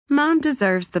Mom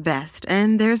deserves the best,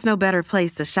 and there's no better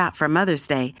place to shop for Mother's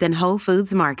Day than Whole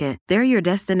Foods Market. They're your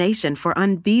destination for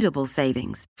unbeatable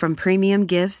savings, from premium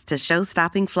gifts to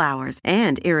show-stopping flowers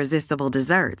and irresistible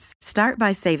desserts. Start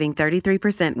by saving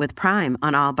 33% with Prime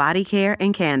on all body care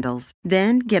and candles.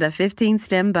 Then get a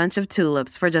 15-stem bunch of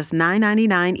tulips for just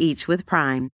 $9.99 each with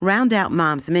Prime. Round out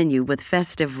Mom's menu with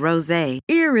festive rosé,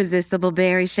 irresistible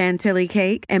berry chantilly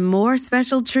cake, and more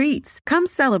special treats. Come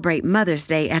celebrate Mother's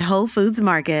Day at Whole Foods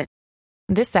Market.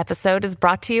 This episode is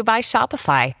brought to you by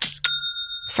Shopify.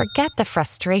 Forget the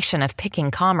frustration of picking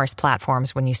commerce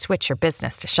platforms when you switch your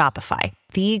business to Shopify,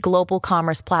 the global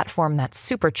commerce platform that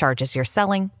supercharges your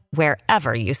selling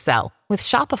wherever you sell. With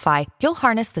Shopify, you'll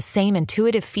harness the same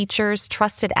intuitive features,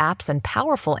 trusted apps, and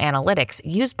powerful analytics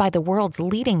used by the world's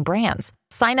leading brands.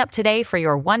 Sign up today for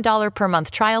your $1 per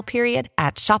month trial period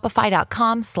at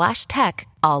shopify.com/tech,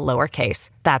 all lowercase.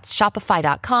 That's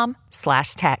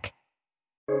shopify.com/tech.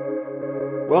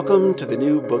 Welcome to the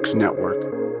New Books Network.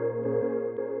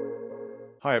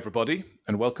 Hi everybody,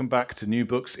 and welcome back to New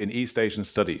Books in East Asian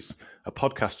Studies, a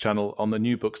podcast channel on the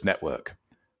New Books Network.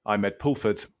 I'm Ed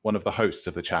Pulford, one of the hosts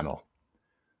of the channel.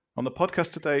 On the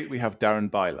podcast today, we have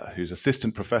Darren Byler, who's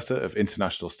Assistant Professor of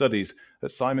International Studies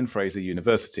at Simon Fraser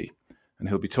University, and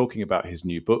he'll be talking about his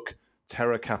new book,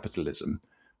 Terror Capitalism,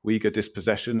 Uyghur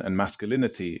Dispossession and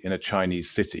Masculinity in a Chinese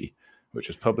City, which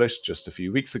was published just a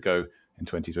few weeks ago in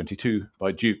 2022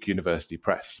 by Duke University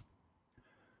Press.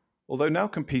 Although now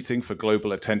competing for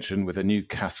global attention with a new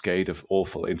cascade of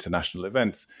awful international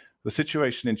events, the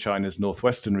situation in China's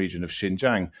northwestern region of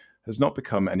Xinjiang has not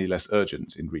become any less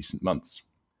urgent in recent months.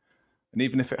 And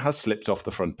even if it has slipped off the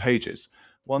front pages,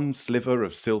 one sliver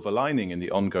of silver lining in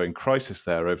the ongoing crisis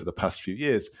there over the past few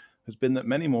years has been that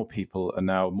many more people are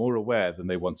now more aware than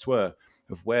they once were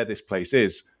of where this place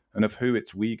is and of who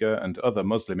its Uyghur and other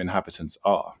Muslim inhabitants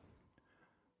are.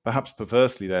 Perhaps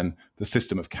perversely then, the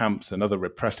system of camps and other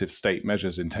repressive state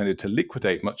measures intended to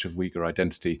liquidate much of Uyghur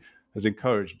identity has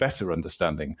encouraged better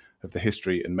understanding of the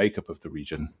history and makeup of the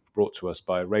region, brought to us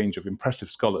by a range of impressive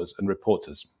scholars and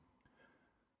reporters.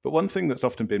 But one thing that's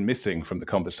often been missing from the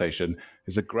conversation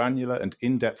is a granular and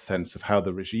in-depth sense of how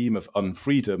the regime of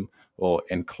unfreedom, or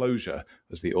enclosure,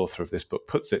 as the author of this book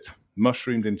puts it,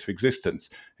 mushroomed into existence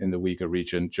in the Uyghur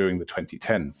region during the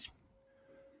 2010s.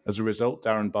 As a result,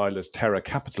 Darren Byler's Terror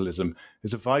Capitalism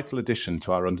is a vital addition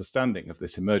to our understanding of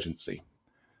this emergency.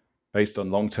 Based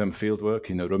on long-term fieldwork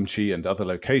in Urumqi and other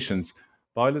locations,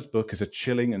 Byler's book is a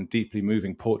chilling and deeply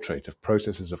moving portrait of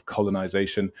processes of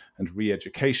colonization and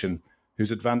re-education whose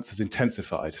advance has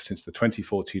intensified since the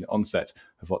 2014 onset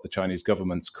of what the Chinese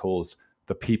government calls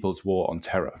the People's War on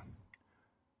Terror.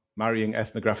 Marrying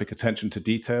ethnographic attention to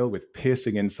detail with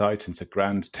piercing insight into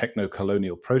grand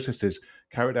techno-colonial processes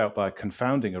carried out by a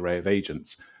confounding array of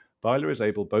agents, Byler is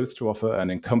able both to offer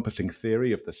an encompassing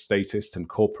theory of the statist and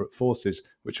corporate forces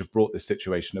which have brought this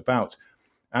situation about,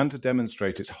 and to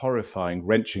demonstrate its horrifying,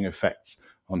 wrenching effects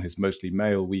on his mostly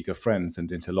male Uyghur friends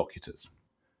and interlocutors.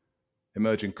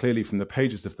 Emerging clearly from the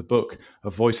pages of the book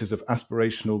are voices of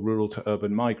aspirational rural to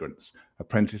urban migrants,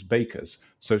 apprentice bakers,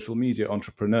 social media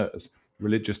entrepreneurs,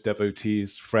 religious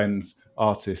devotees, friends,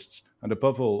 artists, and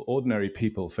above all, ordinary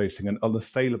people facing an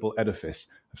unassailable edifice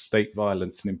of state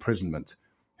violence and imprisonment,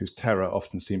 whose terror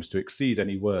often seems to exceed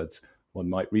any words one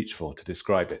might reach for to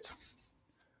describe it.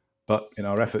 But in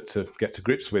our effort to get to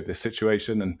grips with this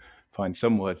situation and find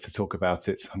some words to talk about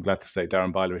it, I'm glad to say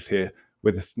Darren Byler is here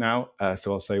with us now.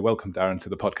 So I'll say welcome, Darren, to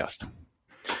the podcast.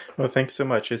 Well, thanks so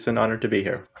much. It's an honor to be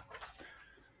here.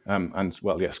 And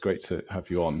well, yes, great to have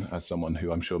you on as someone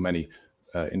who I'm sure many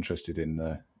interested in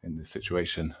the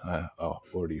situation are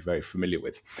already very familiar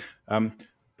with.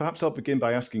 Perhaps I'll begin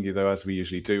by asking you, though, as we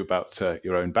usually do, about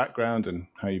your own background and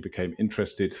how you became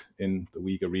interested in the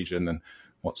Uyghur region and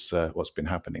what's been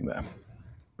happening there.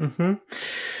 Mm-hmm.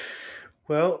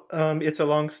 Well, it's a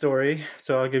long story,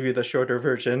 so I'll give you the shorter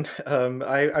version.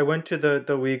 I went to the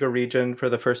Uyghur region for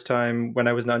the first time when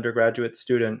I was an undergraduate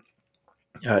student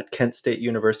at Kent State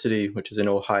University, which is in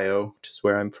Ohio, which is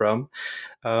where I'm from.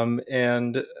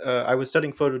 And I was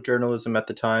studying photojournalism at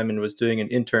the time and was doing an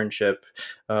internship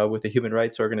with a human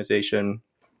rights organization.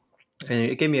 And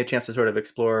it gave me a chance to sort of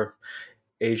explore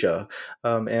Asia.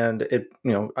 And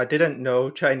I didn't know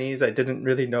Chinese. I didn't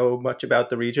really know much about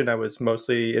the region. I was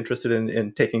mostly interested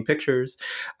in taking pictures.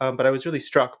 But I was really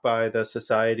struck by the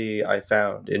society I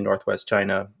found in Northwest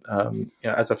China.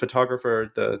 As a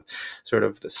photographer, the sort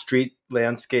of the street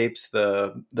landscapes,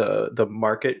 the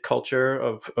market culture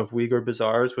of Uyghur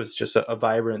bazaars was just a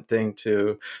vibrant thing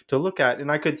to look at.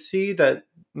 And I could see that,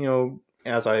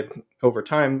 as I over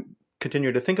time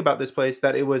continue to think about this place,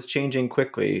 that it was changing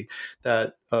quickly,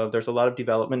 that there's a lot of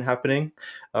development happening.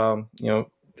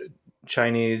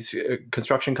 Chinese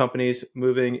construction companies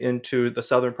moving into the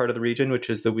southern part of the region, which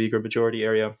is the Uyghur majority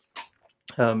area.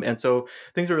 And so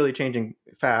things are really changing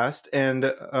fast. And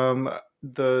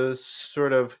the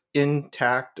sort of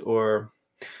intact or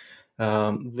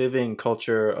living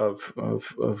culture of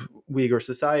Uyghur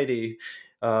society,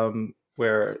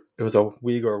 where it was a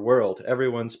Uyghur world,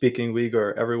 everyone speaking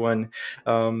Uyghur, everyone,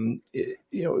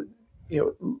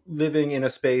 living in a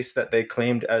space that they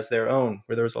claimed as their own,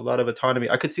 where there was a lot of autonomy.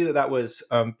 I could see that was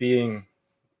being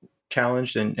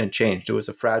challenged and changed. It was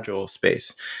a fragile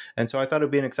space. And so I thought it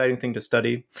would be an exciting thing to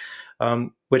study,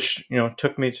 which,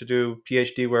 took me to do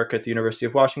PhD work at the University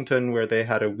of Washington, where they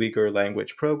had a Uyghur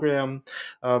language program,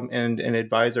 and an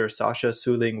advisor, Sasha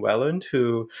Suling Welland,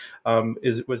 who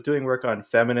was doing work on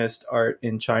feminist art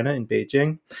in China, in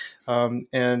Beijing.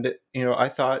 And I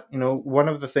thought, one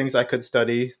of the things I could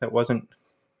study that wasn't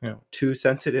too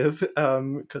sensitive,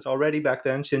 because already back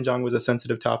then Xinjiang was a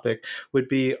sensitive topic, would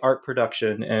be art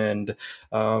production and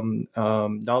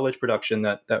knowledge production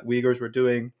that Uyghurs were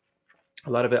doing,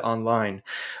 a lot of it online.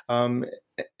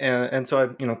 And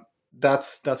so I,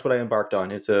 that's what I embarked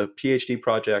on. It's a PhD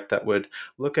project that would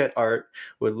look at art,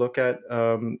 would look at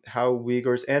how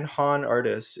Uyghurs and Han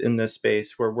artists in this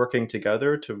space were working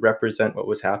together to represent what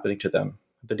was happening to them,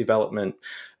 the development,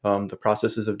 the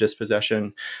processes of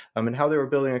dispossession, and how they were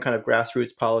building a kind of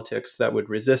grassroots politics that would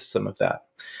resist some of that.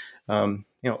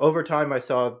 Over time, I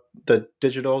saw the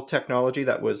digital technology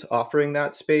that was offering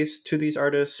that space to these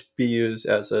artists be used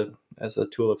as a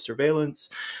tool of surveillance,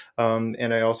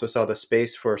 and I also saw the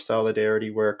space for solidarity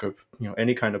work of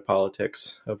any kind of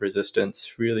politics of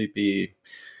resistance really be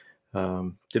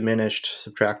diminished,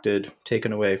 subtracted,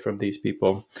 taken away from these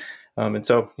people, and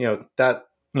so that.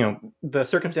 The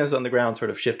circumstances on the ground sort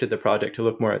of shifted the project to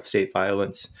look more at state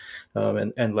violence,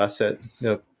 and less at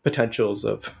the potentials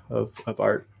of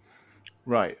art.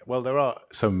 Right. Well, there are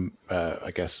some,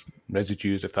 I guess,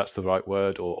 residues, if that's the right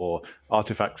word, or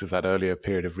artifacts of that earlier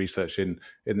period of research in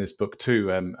this book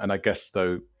too. And I guess,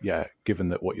 though, given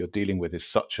that what you're dealing with is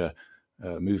such a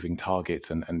moving target,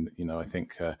 and I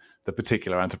think the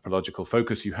particular anthropological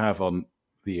focus you have on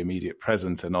the immediate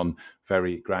present and on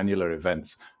very granular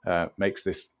events makes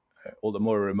this all the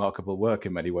more a remarkable work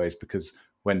in many ways, because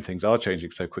when things are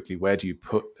changing so quickly, where do you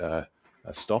put a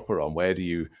stopper on?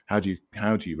 How do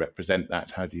you represent that?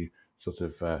 How do you sort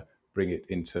of bring it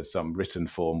into some written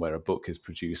form where a book is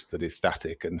produced that is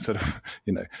static and sort of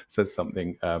says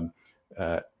something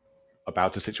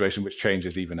about a situation which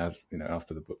changes even as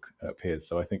after the book appears.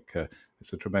 So I think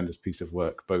it's a tremendous piece of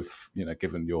work, both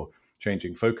given your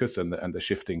changing focus and the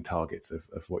shifting targets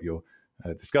of what you're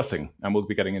discussing, and we'll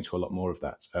be getting into a lot more of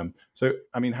that. So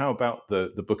I mean, how about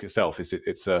the book itself?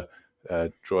 It's a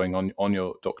drawing on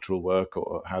your doctoral work,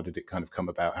 or how did it kind of come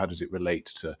about? How does it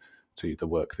relate to the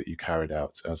work that you carried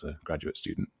out as a graduate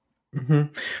student?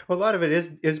 Mm-hmm. Well, a lot of it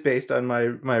is based on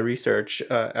my research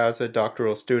as a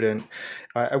doctoral student.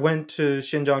 I went to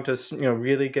Xinjiang to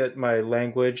really get my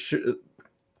language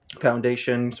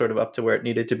foundation sort of up to where it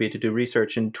needed to be to do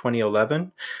research in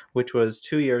 2011, which was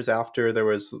 2 years after there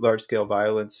was large-scale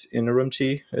violence in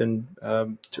Urumqi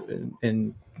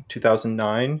in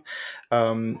 2009.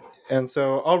 And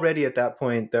so already at that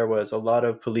point, there was a lot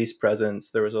of police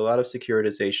presence. There was a lot of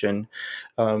securitization.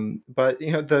 But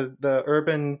the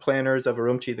urban planners of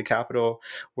Urumqi, the capital,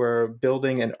 were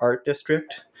building an art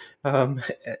district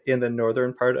in the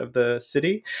northern part of the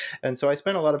city. And so I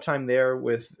spent a lot of time there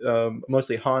with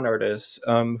mostly Han artists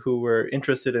who were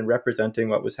interested in representing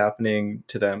what was happening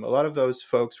to them. A lot of those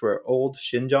folks were old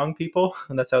Xinjiang people,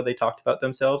 and that's how they talked about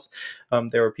themselves.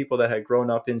 There were people that had grown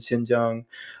up in Xinjiang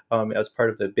as part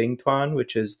of the Bingtuan,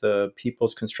 which is the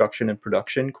People's Construction and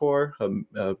Production Corps,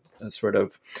 a sort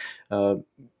of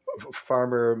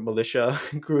farmer militia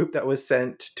group that was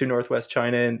sent to northwest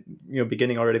China, and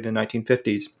beginning already in the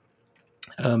 1950s.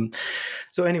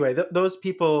 So anyway, those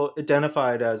people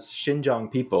identified as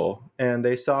Xinjiang people, and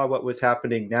they saw what was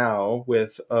happening now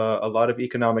with a lot of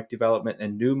economic development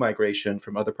and new migration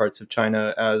from other parts of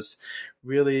China as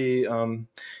really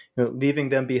leaving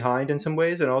them behind in some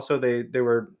ways, and also they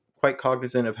were quite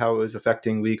cognizant of how it was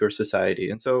affecting Uyghur society.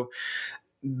 And so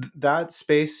that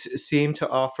space seemed to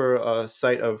offer a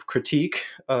site of critique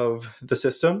of the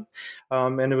system,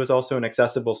 and it was also an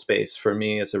accessible space for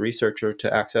me as a researcher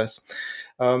to access.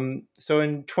 So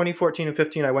in 2014 and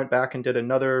 15, I went back and did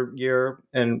another year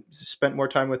and spent more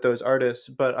time with those artists,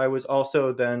 but I was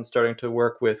also then starting to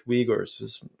work with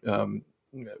Uyghurs. My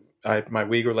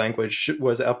Uyghur language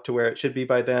was up to where it should be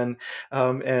by then,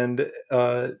 and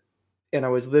and I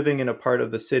was living in a part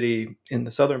of the city in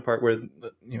the southern part where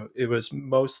it was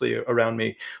mostly around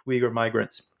me Uyghur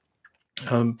migrants.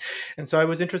 And so I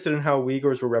was interested in how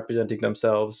Uyghurs were representing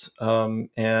themselves,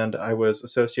 and I was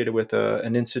associated with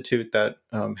an institute that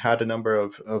had a number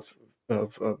of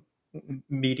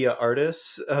media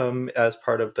artists as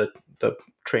part of the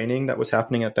training that was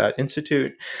happening at that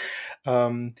institute.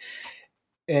 And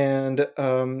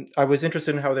I was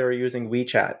interested in how they were using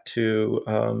WeChat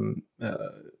to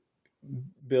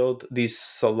build these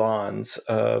salons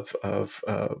of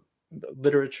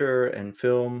literature and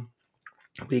film,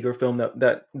 Uyghur film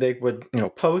that they would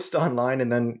post online,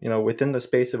 and then within the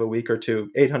space of a week or two,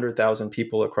 800,000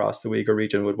 people across the Uyghur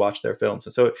region would watch their films.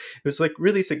 And so it was like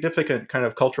really significant kind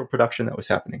of cultural production that was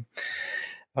happening.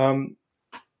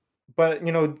 But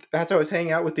as I was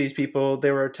hanging out with these people,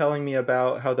 they were telling me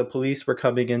about how the police were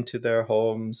coming into their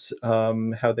homes,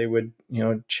 how they would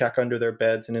check under their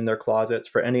beds and in their closets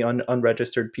for any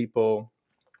unregistered people.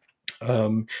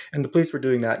 And the police were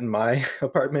doing that in my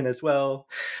apartment as well.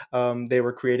 They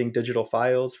were creating digital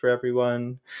files for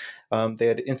everyone. They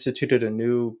had instituted a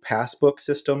new passbook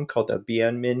system called the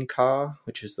Bien Min Ka,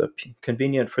 which is the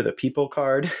convenient for the people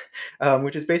card,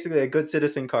 which is basically a good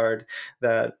citizen card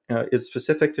that is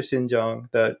specific to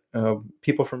Xinjiang that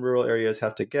people from rural areas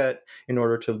have to get in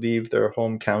order to leave their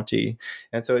home county.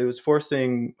 And so it was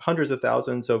forcing hundreds of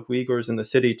thousands of Uyghurs in the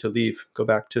city to leave, go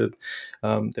back to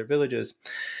their villages.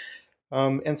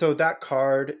 And so that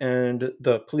card and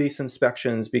the police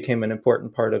inspections became an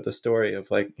important part of the story of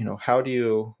how do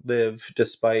you live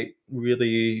despite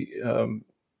really,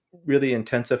 really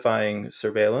intensifying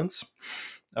surveillance?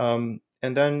 And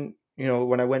then,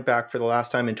 when I went back for the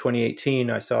last time in 2018,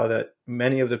 I saw that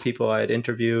many of the people I had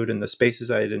interviewed and the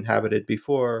spaces I had inhabited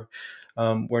before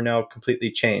were now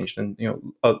completely changed. And,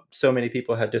 so many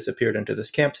people had disappeared into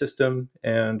this camp system.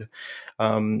 And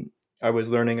I was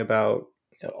learning about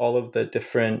all of the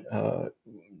different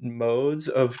modes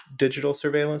of digital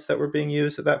surveillance that were being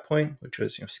used at that point, which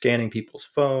was scanning people's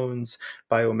phones,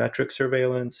 biometric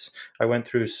surveillance. I went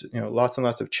through lots and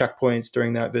lots of checkpoints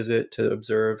during that visit to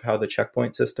observe how the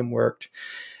checkpoint system worked.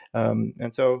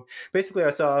 And so basically I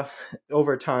saw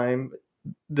over time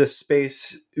this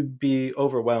space be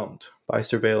overwhelmed by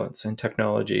surveillance and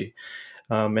technology,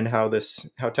 and how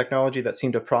technology that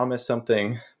seemed to promise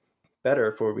something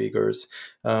better for Uyghurs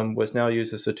was now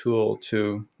used as a tool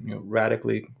to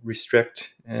radically restrict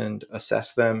and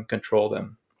assess them, control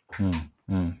them.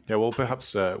 Yeah, well,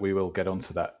 perhaps we will get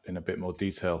onto that in a bit more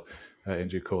detail in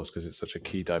due course, because it's such a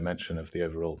key dimension of the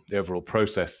overall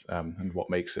process, and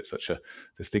what makes it such a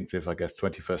distinctive, I guess,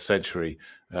 21st century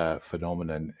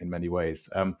phenomenon in many ways.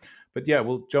 But yeah,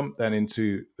 we'll jump then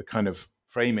into the kind of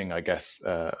framing, I guess,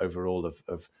 overall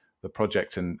of the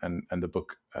project and the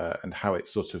book, and how it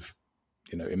sort of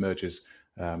emerges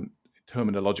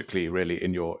terminologically really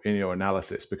in your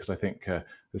analysis, because I think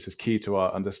this is key to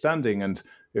our understanding. And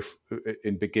if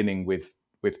in beginning with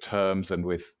terms and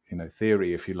with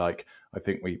theory, if you like, I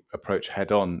think we approach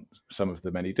head on some of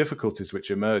the many difficulties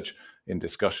which emerge in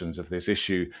discussions of this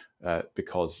issue,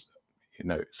 because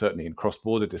certainly in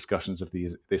cross-border discussions of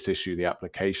this issue, the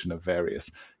application of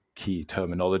various key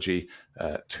terminology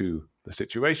to the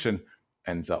situation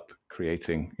ends up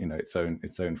creating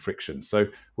its own friction. So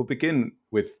we'll begin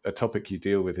with a topic you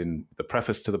deal with in the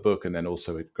preface to the book, and then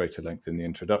also at greater length in the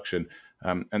introduction,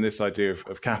 and this idea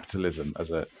of capitalism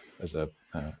as a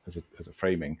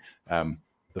framing.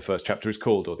 The first chapter is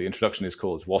called, or the introduction is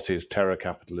called, "What is Terror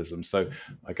Capitalism?" So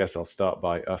I guess I'll start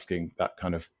by asking that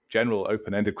kind of general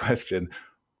open-ended question.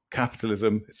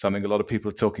 Capitalism, it's something a lot of people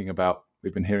are talking about.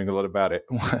 We've been hearing a lot about it.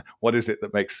 What is it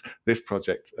that makes this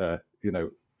project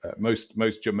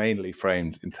most germanely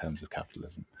framed in terms of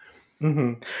capitalism?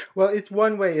 Mm-hmm. Well, it's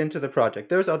one way into the project.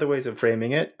 There's other ways of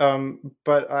framing it,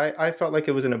 but I felt like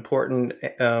it was an important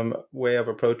way of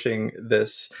approaching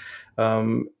this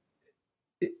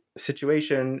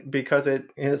situation, because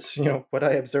it's what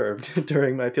I observed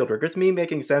during my fieldwork. It's me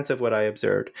making sense of what I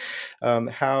observed,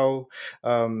 how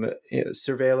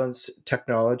surveillance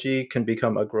technology can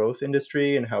become a growth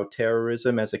industry, and how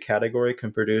terrorism as a category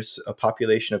can produce a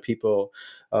population of people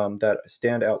that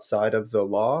stand outside of the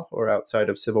law or outside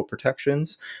of civil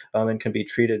protections, and can be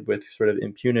treated with sort of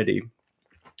impunity.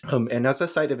 And as a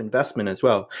site of investment as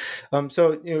well.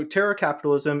 So, terror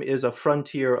capitalism is a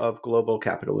frontier of global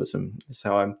capitalism, is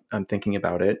how I'm thinking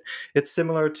about it. It's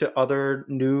similar to other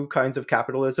new kinds of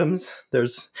capitalisms.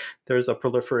 There's a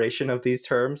proliferation of these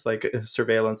terms, like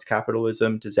surveillance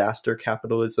capitalism, disaster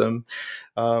capitalism,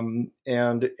 and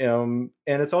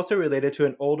it's also related to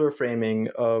an older framing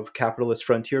of capitalist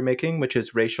frontier making, which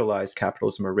is racialized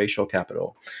capitalism or racial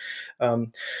capital.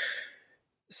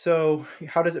 So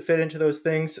how does it fit into those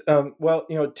things? Well,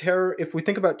 terror, if we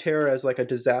think about terror as like a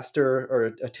disaster,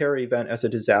 or a terror event as a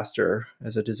disaster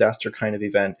kind of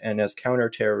event, and as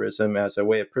counterterrorism as a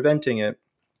way of preventing it,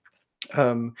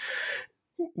 um,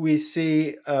 we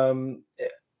see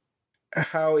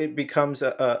how it becomes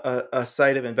a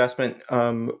site of investment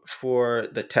for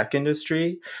the tech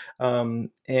industry, and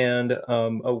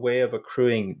a way of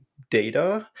accruing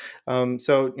data.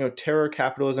 So, terror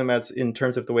capitalism, as in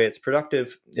terms of the way it's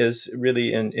productive, is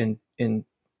really in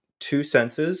two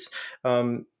senses.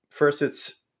 First,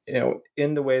 it's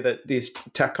in the way that these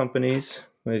tech companies.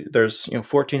 There's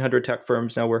 1,400 tech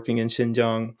firms now working in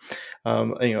Xinjiang.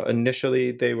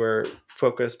 Initially they were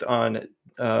focused on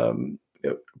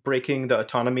breaking the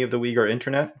autonomy of the Uyghur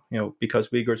internet, because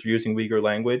Uyghurs were using Uyghur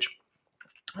language.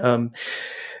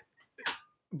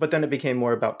 But then it became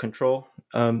more about control.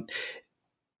 And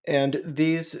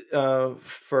these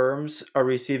firms are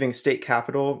receiving state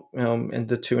capital in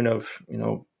the tune of,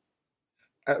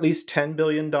 at least $10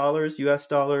 billion US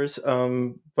dollars,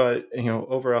 but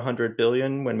over 100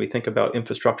 billion when we think about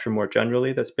infrastructure more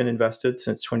generally that's been invested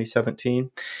since 2017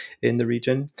 in the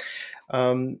region.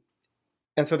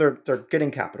 And so they're getting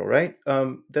capital, right?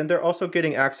 Then they're also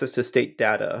getting access to state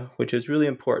data, which is really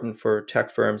important for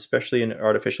tech firms, especially in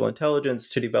artificial intelligence,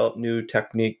 to develop new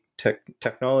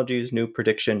technologies, new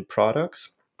prediction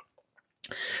products.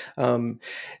 And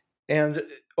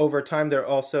over time, they're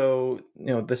also,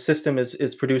 the system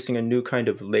is producing a new kind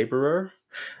of laborer,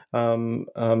 an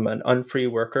unfree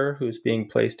worker who's being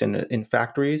placed in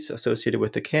factories associated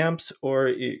with the camps, or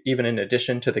even in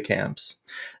addition to the camps.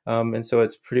 And so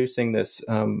it's producing this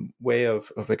way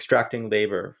of extracting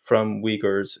labor from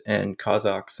Uyghurs and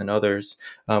Kazakhs and others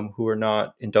who were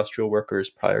not industrial workers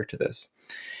prior to this.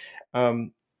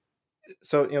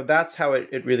 So that's how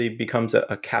it really becomes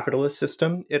a capitalist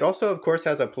system. It also, of course,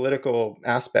 has a political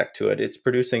aspect to it. It's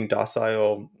producing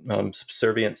docile,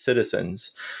 subservient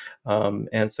citizens,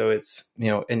 and so it's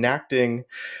enacting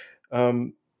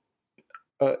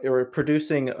or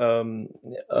producing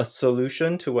a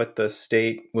solution to what the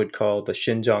state would call the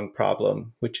Xinjiang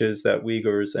problem, which is that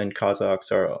Uyghurs and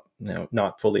Kazakhs are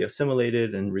not fully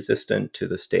assimilated and resistant to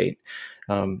the state.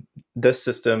 This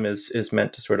system is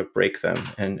meant to sort of break them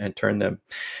and turn them.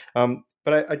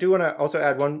 But I do want to also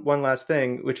add one last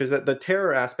thing, which is that the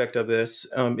terror aspect of this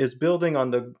is building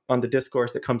on the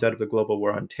discourse that comes out of the global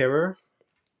war on terror.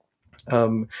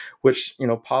 Which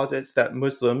posits that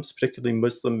Muslims, particularly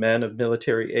Muslim men of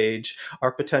military age,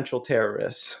 are potential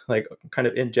terrorists, like kind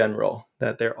of in general,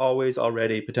 that they're always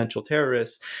already potential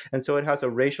terrorists, and so it has a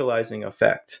racializing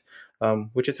effect,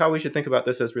 which is how we should think about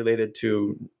this as related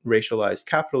to racialized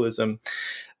capitalism.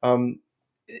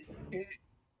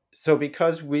 So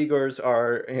because Uyghurs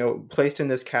are placed in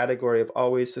this category of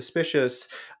always suspicious,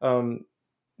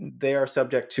 they are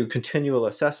subject to continual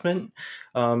assessment,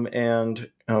 and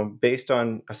based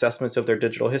on assessments of their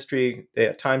digital history, they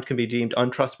at times can be deemed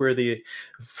untrustworthy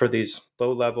for these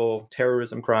low-level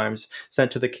terrorism crimes, sent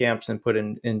to the camps and put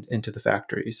into the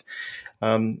factories.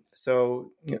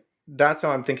 So that's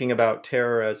how I'm thinking about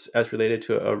terror as related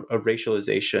to a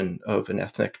racialization of an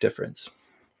ethnic difference.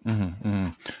 Mm-hmm, mm-hmm.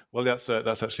 Well, that's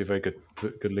actually a very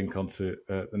good link onto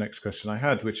the next question I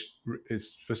had, which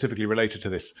is specifically related to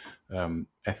this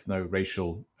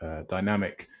ethno-racial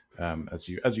dynamic, as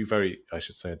you very, I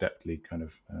should say, adeptly kind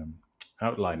of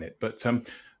outline it. But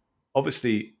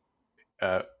obviously,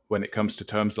 when it comes to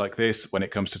terms like this, when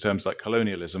it comes to terms like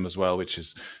colonialism as well, which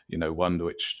is one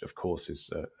which of course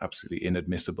is absolutely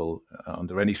inadmissible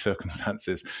under any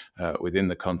circumstances within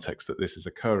the context that this is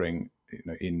occurring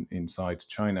inside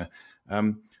China,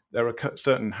 there are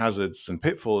certain hazards and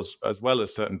pitfalls as well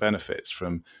as certain benefits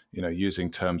from using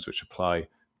terms which apply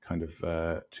kind of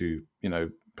to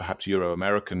perhaps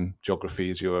Euro-American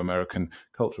geographies, Euro-American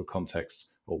cultural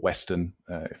contexts, or Western,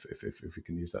 if we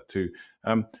can use that too.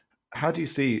 How do you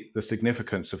see the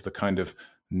significance of the kind of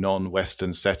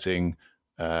non-Western setting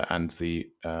and the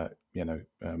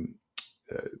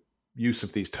use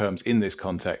of these terms in this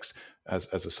context as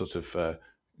a sort of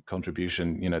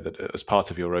contribution, that as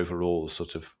part of your overall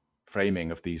sort of framing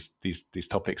of these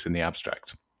topics in the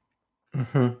abstract?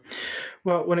 Mm-hmm.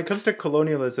 Well, when it comes to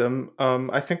colonialism,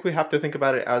 I think we have to think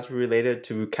about it as related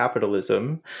to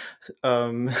capitalism.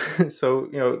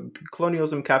 So,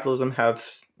 colonialism, capitalism have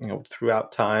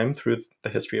throughout time, through the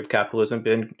history of capitalism,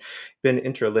 been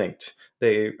interlinked.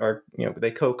 They are,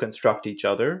 they co-construct each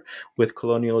other, with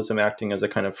colonialism acting as a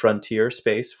kind of frontier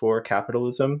space for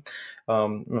capitalism.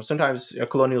 Sometimes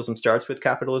colonialism starts with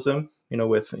capitalism,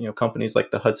 with companies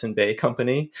like the Hudson Bay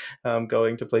Company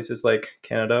going to places like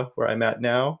Canada, where I'm at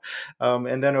now,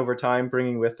 and then over time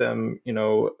bringing with them,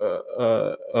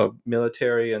 a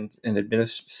military and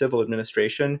civil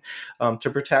administration to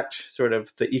protect sort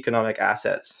of the economic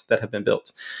assets that have been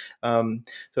built. So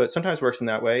it sometimes works in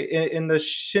that way. In the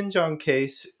Xinjiang case,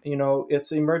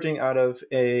 it's emerging out of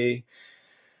a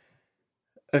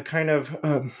kind of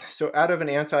out of an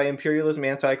anti-imperialism,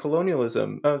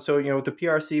 anti-colonialism. So the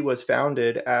PRC was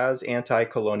founded as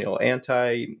anti-colonial,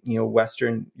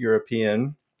 Western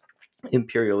European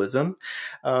imperialism.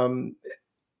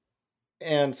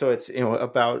 And so it's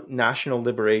about national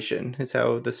liberation is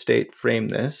how the state framed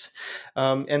this,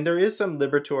 and there is some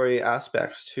liberatory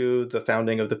aspects to the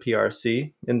founding of the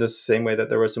PRC, in the same way that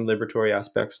there were some liberatory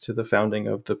aspects to the founding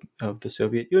of the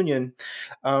Soviet Union,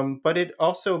 but it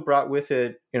also brought with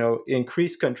it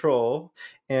increased control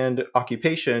and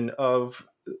occupation of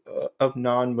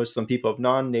non-Muslim people, of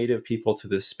non-native people to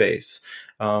this space,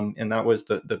 and that was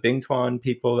the Bingtuan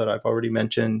people that I've already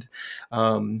mentioned.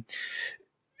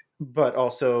 But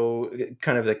also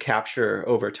kind of the capture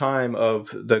over time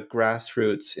of the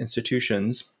grassroots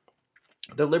institutions.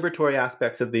 The liberatory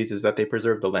aspects of these is that they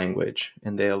preserved the language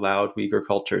and they allowed Uyghur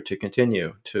culture to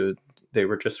continue to. They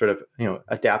were just sort of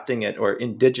adapting it or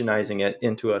indigenizing it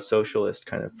into a socialist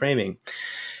kind of framing.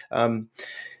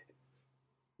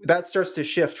 That starts to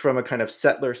shift from a kind of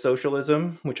settler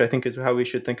socialism, which I think is how we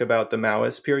should think about the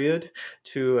Maoist period,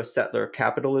 to a settler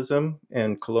capitalism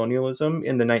and colonialism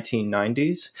in the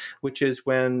 1990s, which is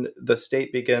when the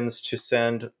state begins to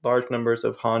send large numbers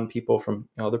of Han people from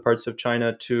other parts of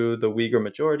China to the Uyghur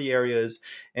majority areas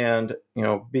and,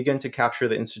 begin to capture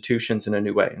the institutions in a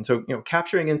new way. And so,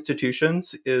 capturing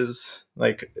institutions is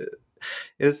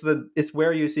it's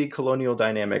where you see colonial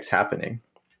dynamics happening.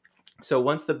 So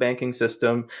once the banking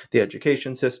system, the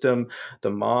education system, the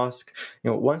mosque,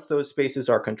 once those spaces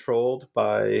are controlled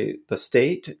by the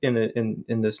state in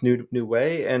this new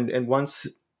way, and once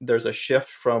there's a shift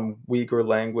from Uyghur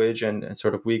language and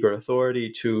sort of Uyghur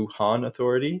authority to Han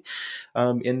authority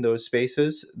in those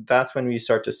spaces, that's when we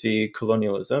start to see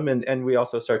colonialism, and we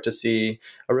also start to see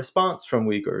a response from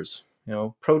Uyghurs.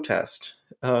 Protest.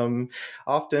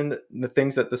 Often the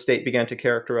things that the state began to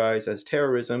characterize as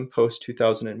terrorism post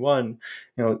 2001,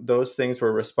 those things were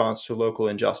a response to local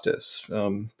injustice,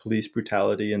 police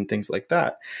brutality, and things like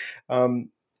that. But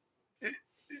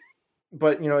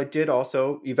it did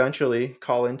also eventually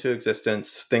call into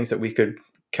existence things that we could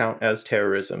count as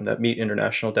terrorism that meet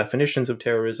international definitions of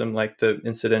terrorism, like the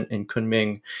incident in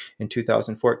Kunming in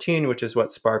 2014, which is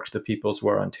what sparked the People's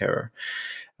War on Terror.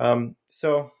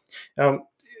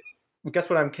 I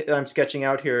guess what I'm sketching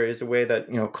out here is a way that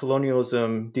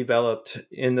colonialism developed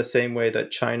in the same way that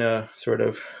China sort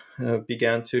of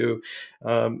began to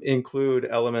include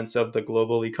elements of the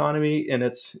global economy in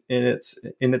its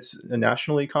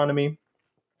national economy.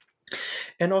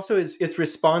 And also it's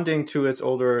responding to its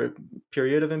older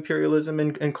period of imperialism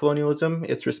and colonialism.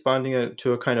 It's responding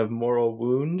to a kind of moral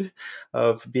wound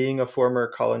of being a former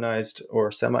colonized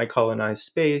or semi-colonized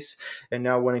space and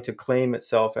now wanting to claim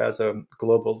itself as a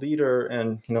global leader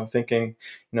and, thinking,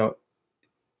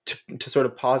 to sort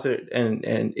of posit and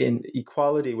in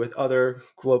equality with other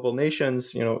global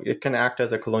nations, it can act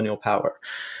as a colonial power.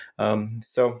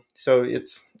 So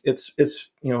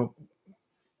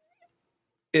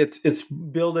it's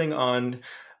building on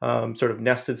sort of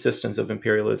nested systems of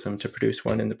imperialism to produce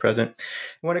one in the present.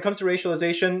 When it comes to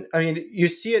racialization, you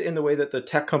see it in the way that the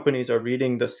tech companies are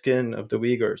reading the skin of the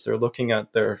Uyghurs. They're looking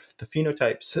at the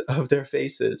phenotypes of their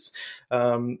faces,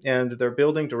 and they're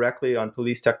building directly on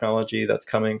police technology that's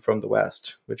coming from the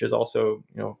West, which is also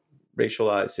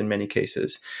racialized in many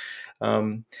cases.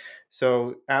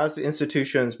 So as the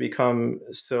institutions become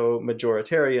so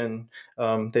majoritarian,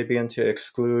 they begin to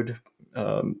exclude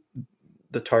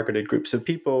the targeted groups of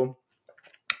people,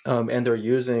 and they're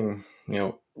using,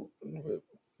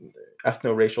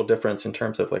 ethno-racial difference in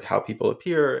terms of like how people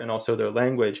appear and also their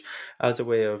language as a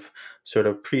way of sort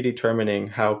of predetermining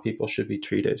how people should be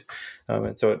treated.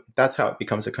 And so that's how it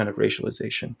becomes a kind of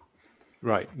racialization.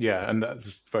 Right. Yeah. And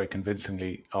that's very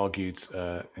convincingly argued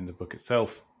in the book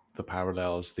itself, the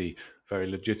parallels, the very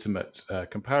legitimate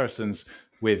comparisons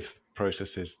with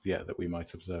processes that we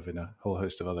might observe in a whole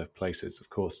host of other places, of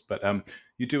course. But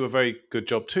you do a very good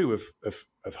job too of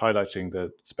highlighting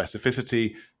the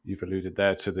specificity. You've alluded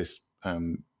there to this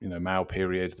Mao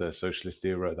period, the socialist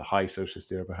era, the high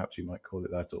socialist era, perhaps you might call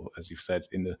it that, or as you've said,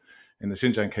 in the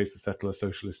Xinjiang case, the settler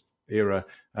socialist era,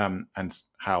 and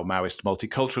how Maoist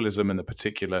multiculturalism and the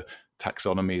particular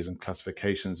taxonomies and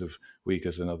classifications of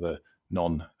Uyghurs and other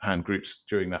non-Han groups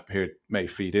during that period may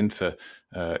feed into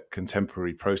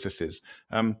contemporary processes.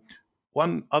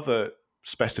 One other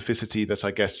specificity that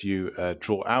I guess you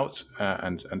draw out,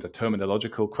 and a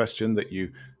terminological question that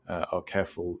you are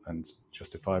careful and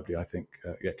justifiably, I think,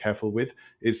 careful with,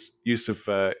 is use of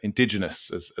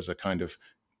indigenous as a kind of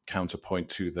counterpoint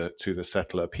to the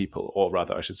settler people, or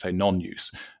rather, I should say,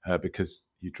 non-use, because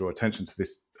you draw attention to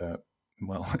this.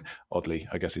 Oddly,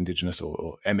 I guess, indigenous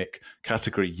or emic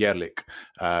category, yerlik,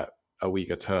 a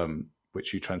Uyghur term,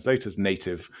 which you translate as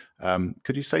native.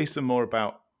 Could you say some more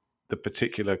about the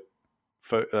particular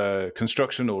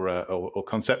construction or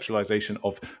conceptualization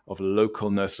of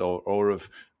localness or of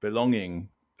belonging,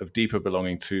 of deeper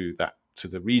belonging to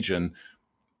the region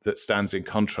that stands in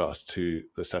contrast to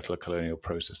the settler colonial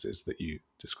processes that you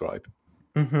describe?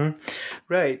 Mm-hmm.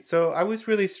 Right. So I was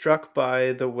really struck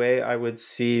by the way I would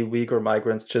see Uyghur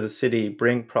migrants to the city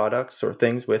bring products or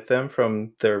things with them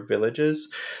from their villages,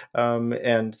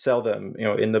 and sell them,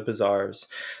 in the bazaars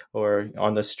or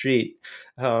on the street.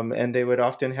 And they would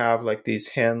often have like these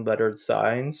hand-lettered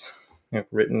signs,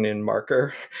 written in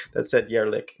marker that said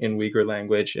Yerlik in Uyghur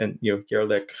language, and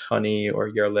Yerlik honey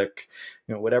or Yerlik,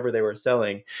 whatever they were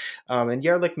selling. And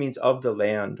Yerlik means of the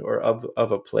land or of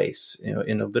a place,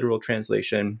 in a literal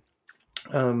translation.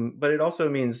 But it also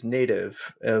means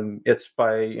native. It's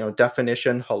by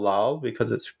definition halal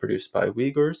because it's produced by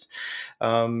Uyghurs,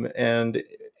 and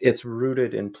it's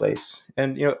rooted in place.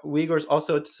 And Uyghurs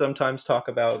also sometimes talk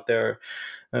about their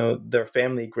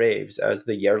family graves as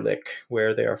the Yerlik,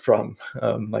 where they are from,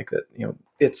 like that.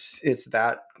 It's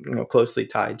that closely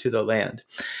tied to the land.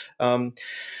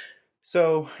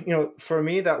 So, for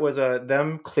me, that was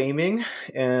them claiming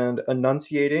and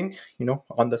enunciating,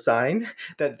 on the sign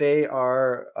that they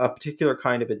are a particular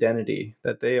kind of identity,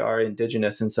 that they are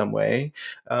indigenous in some way.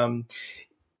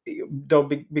 Though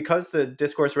because the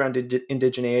discourse around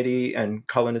indigeneity and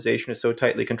colonization is so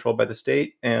tightly controlled by the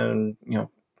state, and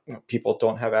people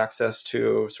don't have access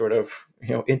to sort of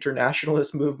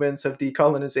internationalist movements of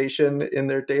decolonization in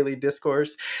their daily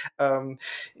discourse.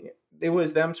 It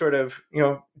was them sort of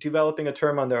developing a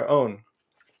term on their own,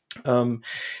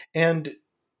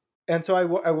 and so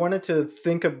I wanted to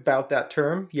think about that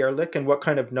term, Yerlik, and what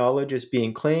kind of knowledge is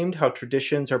being claimed, how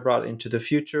traditions are brought into the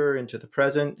future, into the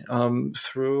present,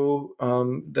 through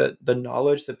the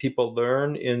knowledge that people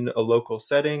learn in a local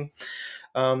setting,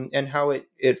 and how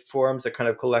it forms a kind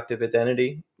of collective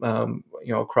identity,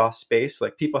 across space.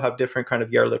 Like people have different kind of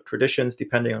Yerlik traditions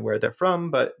depending on where they're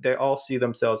from, but they all see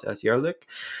themselves as Yerlik.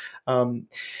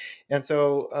 And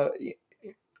so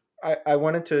I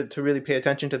wanted to really pay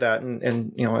attention to that,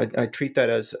 and I treat that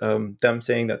as them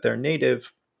saying that they're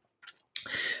native.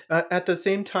 At the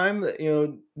same time,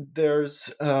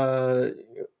 there's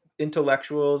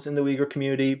intellectuals in the Uyghur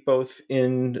community, both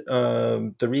in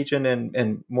the region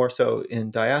and more so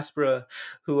in diaspora,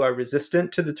 who are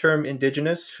resistant to the term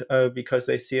indigenous because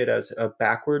they see it as a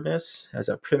backwardness, as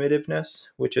a primitiveness,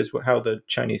 which is how the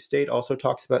Chinese state also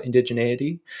talks about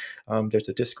indigeneity. There's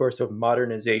a discourse of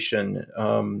modernization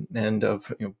and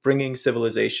of bringing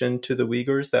civilization to the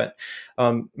Uyghurs that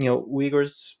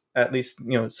Uyghurs, at least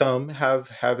some have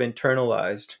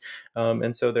internalized,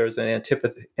 and so there's an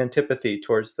antipathy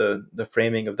towards the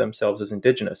framing of themselves as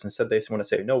indigenous. Instead, they want to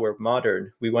say, no, we're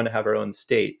modern, we want to have our own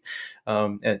state.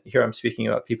 And here I'm speaking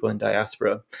about people in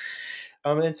diaspora.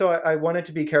 And so I wanted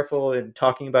to be careful in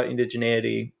talking about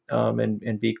indigeneity,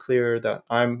 and be clear that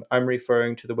I'm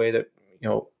referring to the way that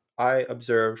I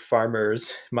observed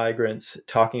farmers, migrants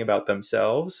talking about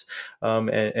themselves,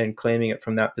 and claiming it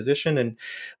from that position.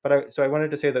 So I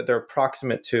wanted to say that they're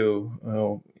proximate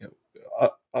to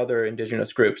other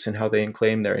indigenous groups and how they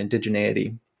claim their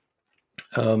indigeneity.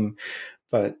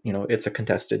 But it's a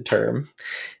contested term.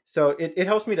 So it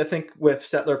helps me to think with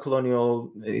settler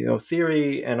colonial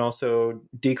theory, and also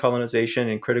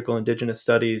decolonization and critical indigenous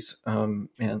studies, and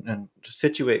to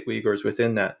situate Uyghurs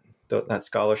within that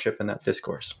scholarship and that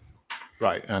discourse.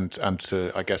 Right, and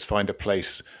to, I guess, find a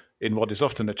place in what is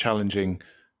often a challenging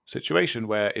situation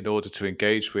where, in order to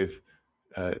engage with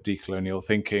decolonial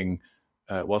thinking,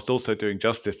 whilst also doing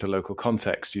justice to local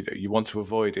context, you want to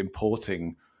avoid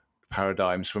importing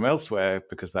paradigms from elsewhere,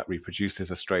 because that reproduces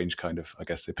a strange kind of, I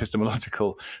guess,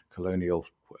 epistemological colonial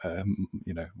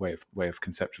way of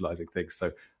conceptualizing things.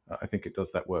 So I think it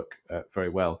does that work very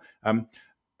well. And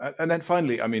then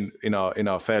finally, I mean, in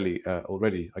our fairly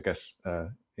already, I guess,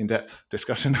 in-depth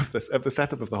discussion of the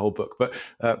setup of the whole book. But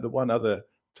the one other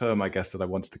term, I guess, that I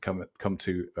wanted to come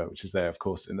to, which is there, of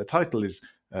course, in the title, is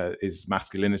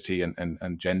masculinity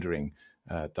and gendering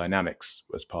dynamics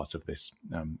as part of this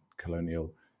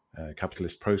colonial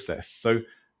capitalist process. So,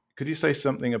 could you say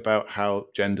something about how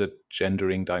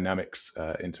gendering dynamics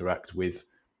interact with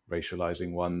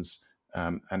racializing ones,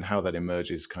 and how that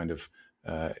emerges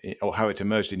or how it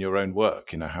emerged in your own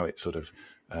work, how it sort of,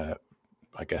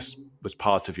 I guess, was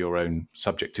part of your own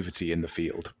subjectivity in the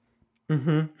field?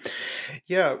 Mm-hmm.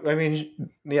 Yeah, I mean,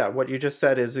 yeah, what you just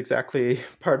said is exactly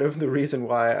part of the reason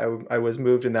why I was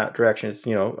moved in that direction. Is,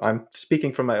 I'm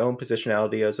speaking from my own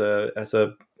positionality as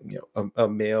a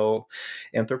male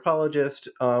anthropologist,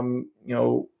 and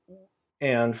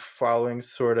following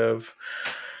sort of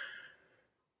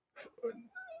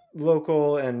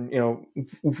local and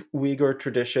Uyghur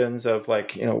traditions of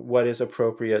what is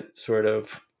appropriate sort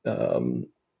of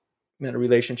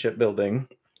relationship building.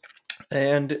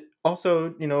 And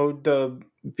also,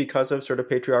 because of sort of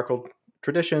patriarchal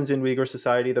traditions in Uyghur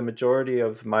society, the majority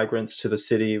of migrants to the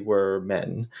city were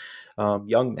men,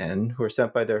 young men who were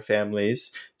sent by their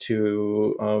families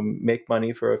to make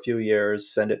money for a few years,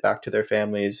 send it back to their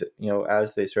families,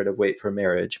 as they sort of wait for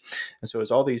marriage. And so it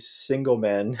was all these single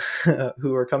men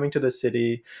who were coming to the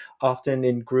city, often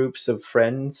in groups of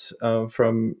friends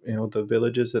from, the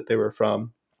villages that they were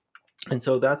from. And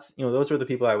so that's, those were the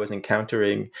people I was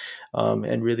encountering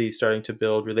and really starting to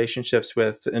build relationships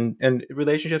with. And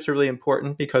relationships are really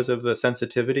important because of the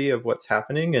sensitivity of what's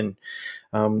happening and,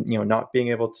 not being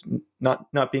able to,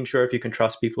 not being sure if you can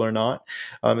trust people or not.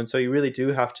 And so you really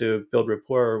do have to build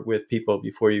rapport with people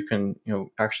before you can,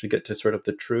 actually get to sort of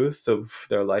the truth of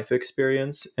their life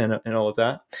experience and all of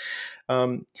that.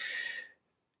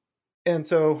 And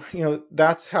so,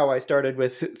 that's how I started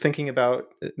with thinking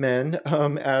about men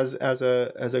as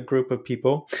a group of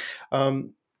people,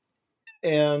 and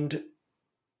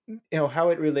how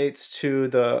it relates to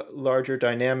the larger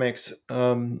dynamics.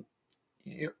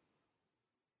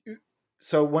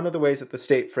 So one of the ways that the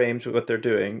state frames what they're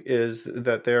doing is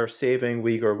that they're saving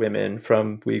Uyghur women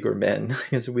from Uyghur men,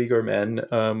 because Uyghur men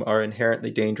are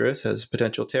inherently dangerous as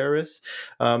potential terrorists,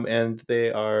 and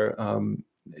they are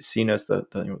seen as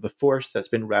the force that's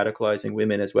been radicalizing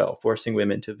women as well, forcing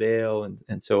women to veil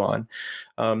and so on.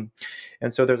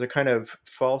 And so there's a kind of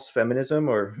false feminism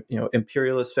or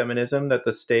imperialist feminism that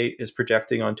the state is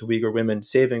projecting onto Uyghur women,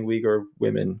 saving Uyghur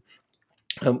women,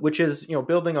 which is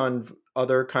building on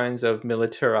other kinds of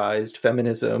militarized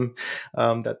feminism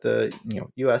that the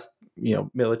U.S.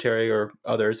 Military or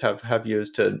others have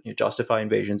used to justify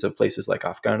invasions of places like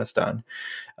Afghanistan,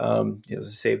 to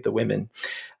save the women.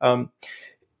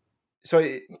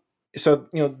 So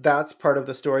that's part of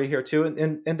the story here too,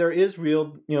 and there is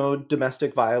real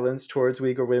domestic violence towards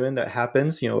Uyghur women that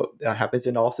happens. That happens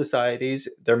in all societies.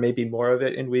 There may be more of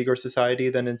it in Uyghur society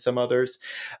than in some others.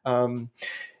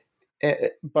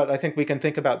 But I think we can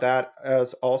think about that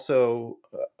as also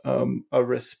a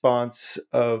response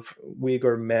of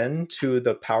Uyghur men to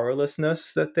the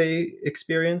powerlessness that they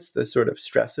experience, the sort of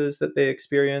stresses that they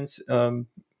experience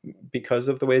because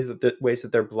of the ways that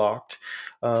they're blocked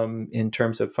in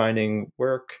terms of finding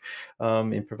work,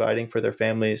 in providing for their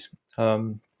families.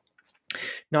 Not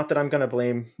that I'm going to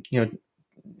blame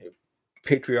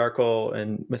patriarchal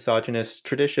and misogynist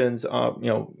traditions,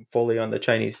 fully on the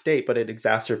Chinese state, but it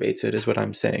exacerbates it, is what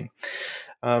I'm saying.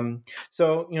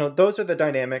 So those are the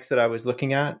dynamics that I was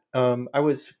looking at. I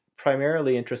was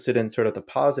primarily interested in sort of the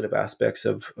positive aspects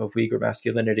of Uyghur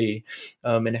masculinity,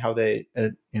 and how they,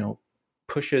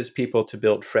 pushes people to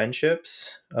build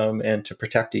friendships and to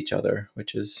protect each other,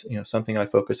 which is something I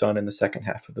focus on in the second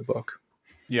half of the book.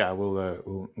 Yeah,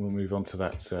 we'll move on to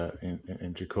that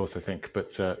in due course, I think.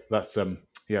 But that's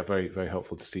very, very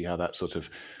helpful to see how that sort of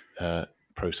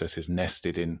process is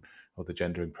nested in, or the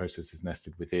gendering process is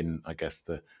nested within, I guess,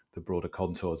 the broader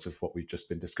contours of what we've just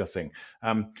been discussing.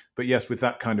 But yes, with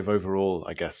that kind of overall,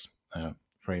 I guess,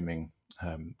 framing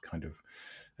kind of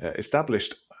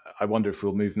established, I wonder if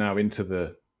we'll move now into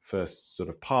the first sort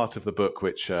of part of the book,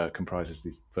 which comprises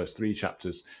these first three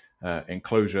chapters: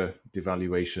 enclosure,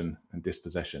 devaluation, and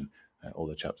dispossession. All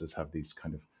the chapters have these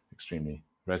kind of extremely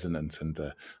resonant and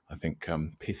I think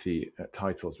pithy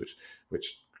titles,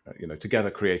 which together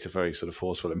create a very sort of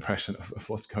forceful impression of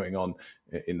what's going on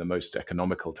in the most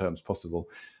economical terms possible.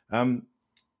 In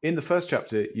the first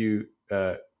chapter, you,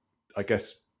 I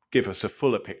guess, give us a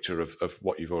fuller picture of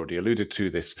what you've already alluded to,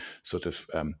 this sort of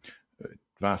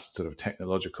vast sort of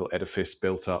technological edifice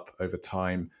built up over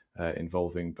time,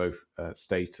 involving both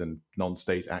state and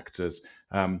non-state actors.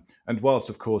 And whilst,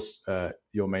 of course,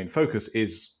 your main focus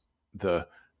is the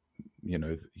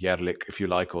Yerlik, if you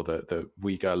like, or the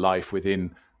Uyghur life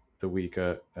within the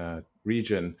Uyghur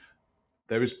region,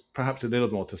 there is perhaps a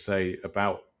little more to say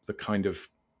about the kind of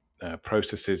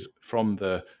processes from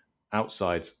the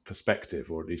outside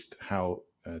perspective, or at least how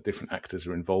different actors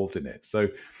are involved in it. So,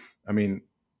 I mean,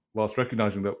 whilst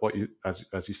recognizing that what you,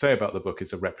 as you say about the book,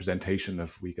 is a representation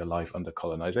of Uyghur life under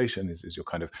colonization, is your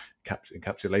kind of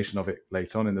encapsulation of it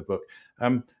late on in the book.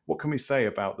 What can we say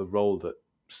about the role that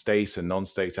state and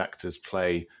non-state actors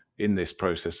play in this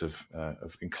process of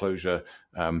enclosure?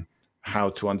 How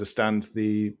to understand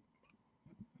the,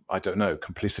 I don't know,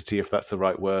 complicity, if that's the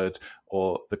right word,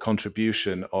 or the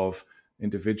contribution of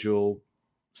individual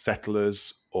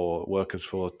settlers or workers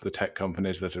for the tech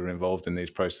companies that are involved in these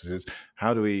processes.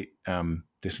 How do we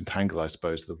disentangle, I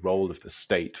suppose, the role of the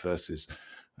state versus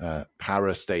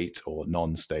para-state or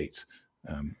non-state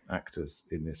actors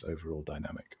in this overall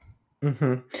dynamic?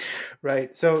 Mm-hmm.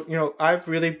 Right. So, I've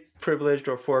really privileged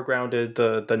or foregrounded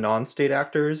the non-state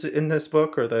actors in this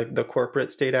book, or the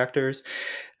corporate state actors.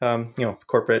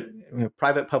 Corporate,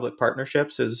 private-public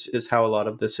partnerships is how a lot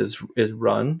of this is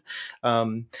run.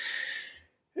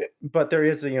 But there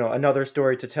is, another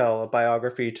story to tell, a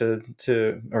biography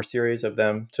to or series of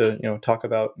them to, talk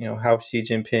about, how Xi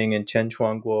Jinping and Chen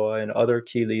Quanguo and other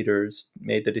key leaders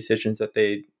made the decisions that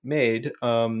they made,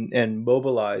 and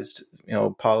mobilized,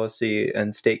 policy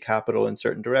and state capital in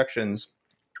certain directions.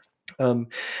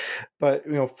 But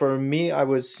for me, I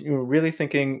was really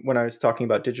thinking, when I was talking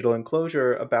about digital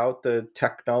enclosure, about the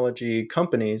technology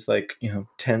companies like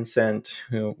Tencent,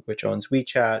 which owns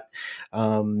WeChat,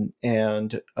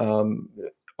 and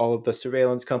all of the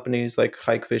surveillance companies like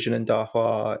Hikvision and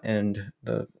Dahua, and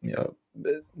the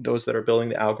those that are building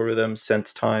the algorithms,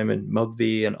 SenseTime and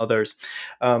Mugvi and others,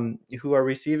 who are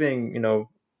receiving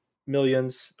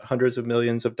millions, hundreds of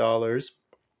millions of dollars.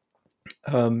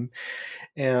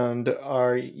 And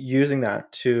are using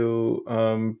that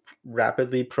to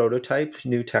rapidly prototype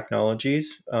new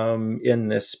technologies in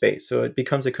this space. So it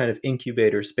becomes a kind of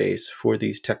incubator space for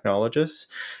these technologists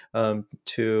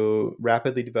to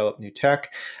rapidly develop new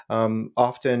tech.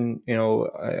 Often,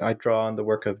 I draw on the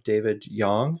work of David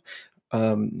Yang,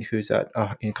 who's an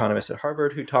economist at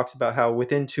Harvard, who talks about how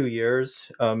within 2 years,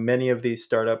 many of these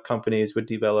startup companies would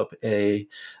develop a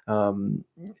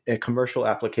commercial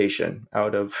application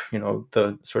out of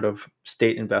the sort of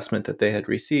state investment that they had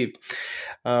received.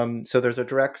 So there's a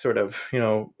direct sort of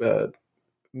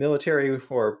military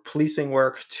or policing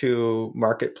work to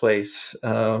marketplace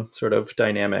sort of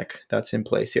dynamic that's in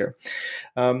place here.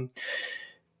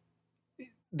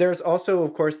 There's also,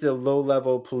 of course, the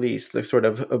low-level police, the sort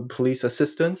of police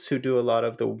assistants who do a lot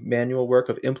of the manual work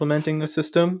of implementing the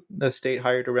system. The state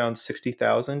hired around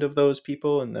 60,000 of those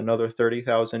people, and another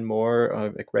 30,000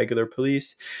 more like regular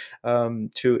police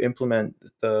to implement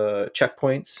the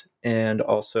checkpoints, and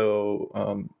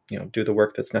also do the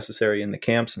work that's necessary in the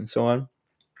camps and so on.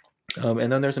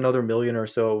 And then there's another 1 million or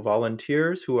so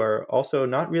volunteers who are also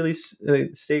not really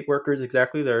state workers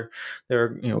exactly. They're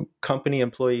company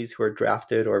employees who are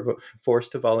drafted or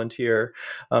forced to volunteer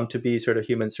to be sort of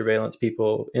human surveillance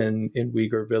people in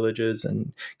Uyghur villages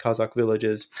and Kazakh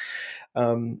villages.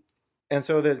 And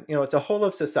so it's a whole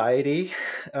of society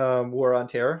war on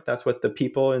terror. That's what the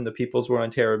people in the People's War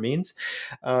on Terror means.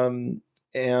 And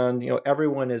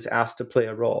everyone is asked to play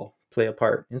a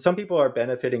part. And some people are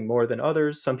benefiting more than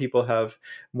others. Some people have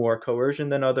more coercion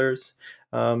than others.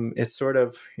 It's sort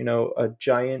of, a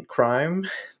giant crime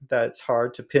that's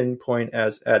hard to pinpoint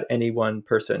at any one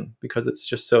person, because it's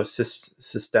just so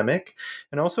systemic.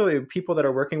 And also, people that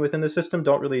are working within the system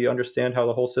don't really understand how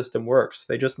the whole system works.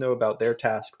 They just know about their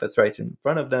task that's right in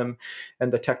front of them.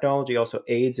 And the technology also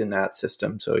aids in that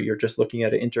system. So you're just looking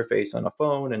at an interface on a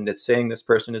phone, and it's saying this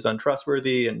person is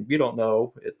untrustworthy, and you don't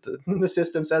know. The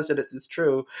system says that it's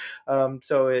true.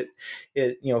 So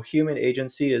human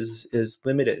agency is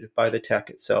limited by the tech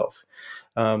itself.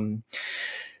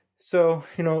 So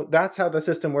that's how the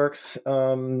system works,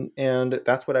 and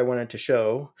that's what I wanted to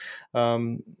show.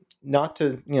 Not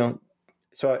to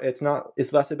so it's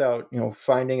less about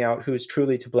finding out who's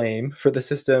truly to blame for the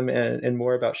system, and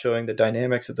more about showing the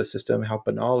dynamics of the system, how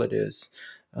banal it is,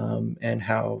 and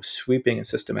how sweeping and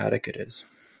systematic it is.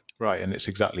 Right, and it's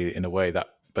exactly in a way that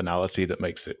banality that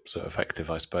makes it so effective,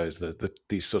 I suppose.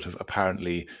 These sort of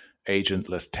apparently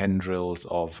agentless tendrils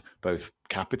of both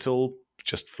capital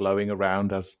just flowing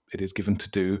around as it is given to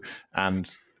do,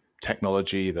 and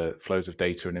technology, the flows of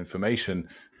data and information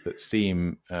that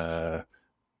seem,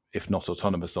 if not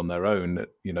autonomous on their own,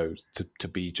 to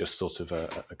be just sort of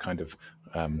a kind of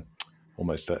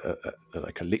almost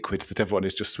like a liquid that everyone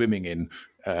is just swimming in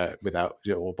without,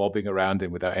 or bobbing around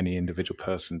in without any individual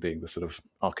person being the sort of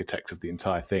architect of the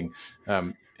entire thing.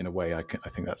 In a way, I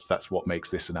think that's what makes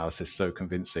this analysis so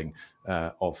convincing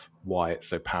of why it's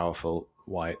so powerful,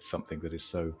 why it's something that is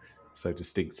so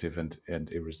distinctive and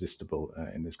irresistible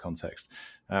in this context.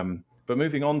 But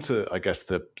moving on to, I guess,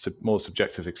 the more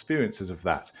subjective experiences of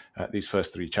that, these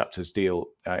first 3 chapters deal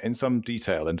in some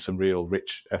detail and some real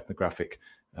rich ethnographic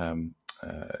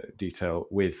detail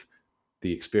with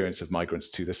the experience of migrants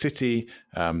to the city,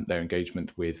 their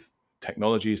engagement with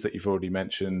technologies that you've already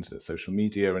mentioned, social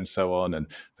media and so on, and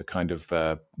the kind of,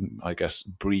 I guess,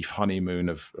 brief honeymoon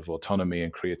of autonomy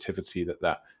and creativity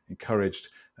that encouraged,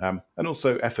 and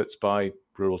also efforts by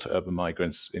rural to urban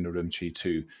migrants in Urumqi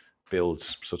to build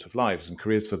sort of lives and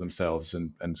careers for themselves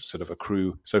and sort of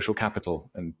accrue social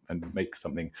capital and make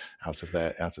something out of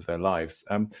their lives.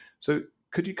 So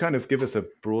could you kind of give us a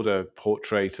broader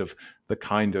portrait of the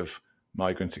kind of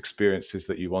migrant experiences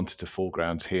that you wanted to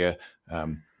foreground here?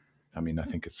 I mean, I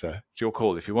think it's your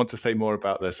call. If you want to say more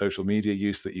about the social media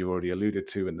use that you already alluded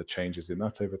to and the changes in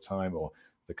that over time, or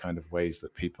the kind of ways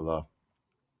that people are,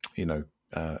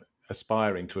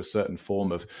 aspiring to a certain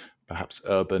form of perhaps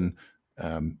urban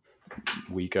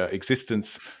Uyghur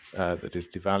existence that is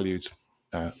devalued.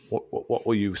 What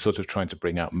were you sort of trying to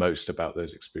bring out most about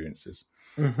those experiences?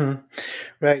 Mm-hmm.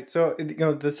 Right. So,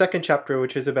 the second chapter,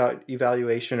 which is about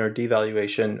evaluation or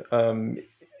devaluation,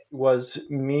 was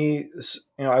me,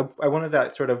 I wanted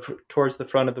that sort of towards the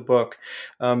front of the book,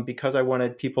 because I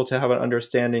wanted people to have an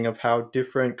understanding of how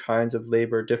different kinds of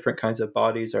labor, different kinds of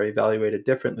bodies are evaluated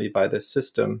differently by this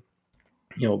system.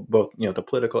 Both, the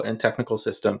political and technical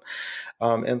system.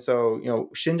 And so,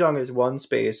 Xinjiang is one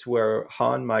space where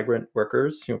Han migrant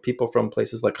workers, people from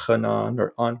places like Henan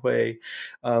or Anhui,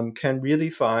 can really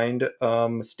find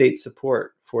state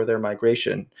support for their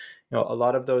migration. A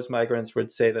lot of those migrants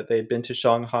would say that they'd been to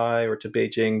Shanghai or to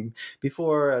Beijing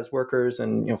before as workers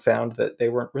and found that they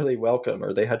weren't really welcome,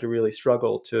 or they had to really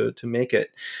struggle to make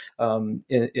it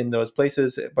in those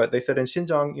places. But they said in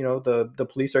Xinjiang, the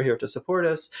police are here to support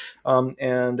us,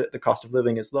 and the cost of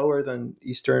living is lower than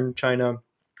Eastern China.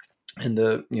 And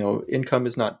the income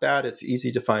is not bad. It's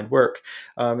easy to find work,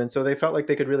 and so they felt like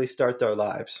they could really start their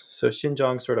lives. So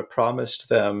Xinjiang sort of promised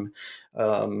them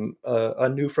a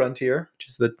new frontier, which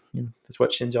is that's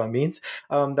what Xinjiang means,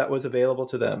 that was available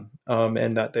to them,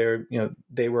 and that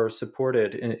they were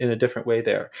supported in a different way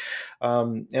there.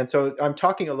 And so I'm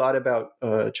talking a lot about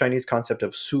Chinese concept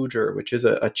of suzhi, which is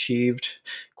achieved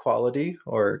quality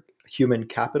or human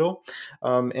capital,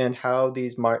 and how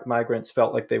these migrants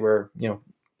felt like they were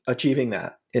achieving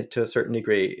that to a certain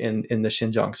degree in the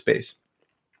Xinjiang space.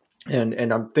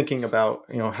 And I'm thinking about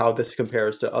how this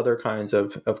compares to other kinds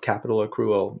of capital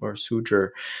accrual or suzhi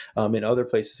in other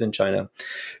places in China.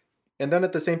 And then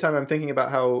at the same time, I'm thinking about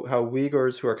how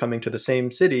Uyghurs who are coming to the same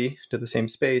city, to the same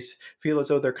space, feel as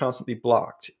though they're constantly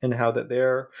blocked, and how that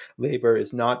their labor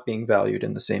is not being valued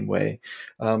in the same way.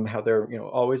 How they're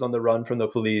always on the run from the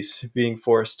police, being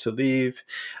forced to leave,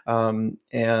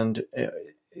 and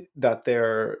that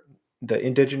the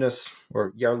indigenous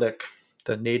or Yarlik,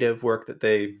 the native work that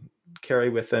they carry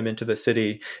with them into the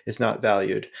city, is not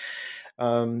valued.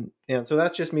 And so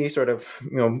that's just me sort of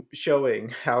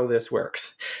showing how this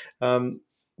works.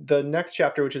 The next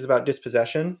chapter, which is about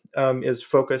dispossession, is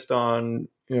focused on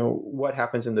what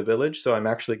happens in the village. So I'm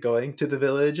actually going to the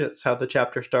village. That's how the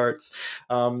chapter starts,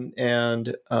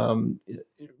 and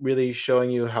really showing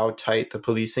you how tight the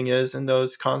policing is in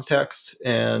those contexts,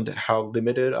 and how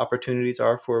limited opportunities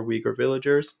are for Uyghur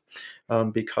villagers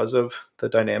because of the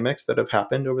dynamics that have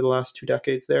happened over the last 2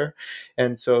 decades there.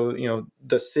 And so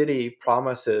the city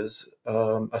promises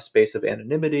a space of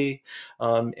anonymity,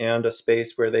 and a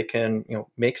space where they can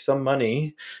make some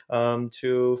money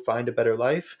to find a better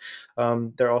life.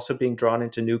 They're also being drawn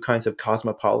into new kinds of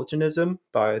cosmopolitanism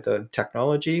by the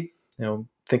technology,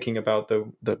 thinking about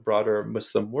the broader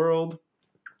Muslim world.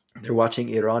 They're watching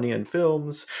Iranian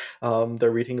films. They're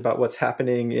reading about what's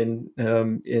happening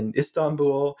in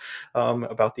Istanbul,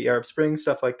 about the Arab Spring,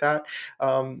 stuff like that.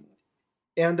 And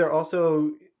they're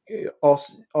also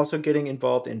getting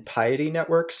involved in piety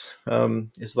networks,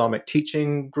 Islamic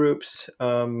teaching groups,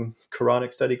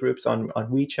 Quranic study groups on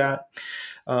WeChat.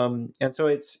 And so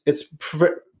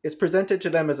it's presented to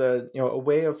them as a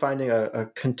way of finding a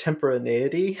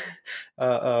contemporaneity,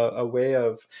 a way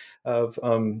of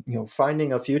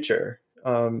finding a future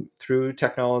through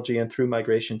technology and through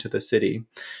migration to the city.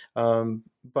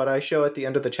 But I show at the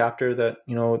end of the chapter that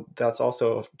that's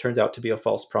also turns out to be a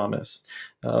false promise.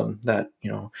 That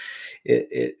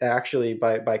it actually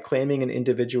by claiming an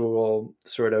individual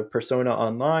sort of persona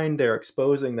online, they're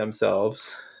exposing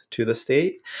themselves to the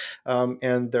state,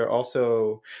 and they're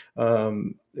also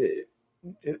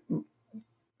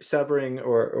severing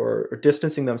or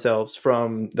distancing themselves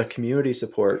from the community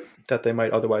support that they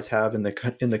might otherwise have in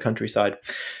the countryside.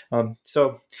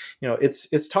 So,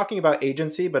 it's talking about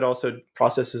agency, but also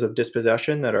processes of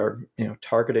dispossession that are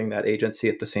targeting that agency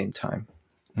at the same time.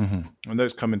 And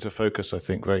those come into focus, I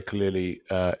think, very clearly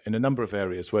in a number of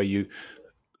areas where you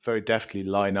very deftly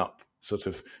line up sort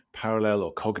of parallel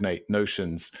or cognate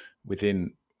notions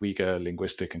within Uyghur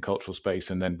linguistic and cultural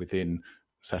space, and then within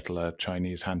settler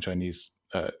Chinese, Han Chinese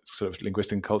sort of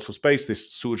linguistic and cultural space.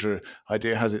 This Suzhi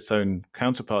idea has its own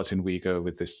counterpart in Uyghur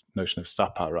with this notion of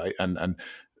Sapa, right? And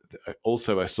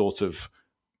also a sort of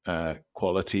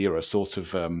quality or a sort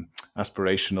of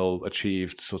aspirational,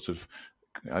 achieved sort of,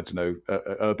 I don't know,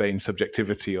 urbane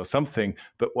subjectivity or something,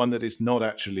 but one that is not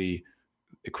actually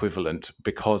equivalent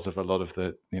because of a lot of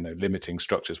the limiting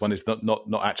structures. One is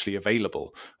not actually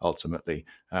available ultimately,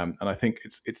 and I think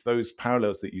it's those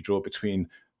parallels that you draw between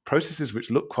processes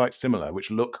which look quite similar, which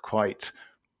look quite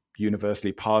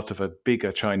universally part of a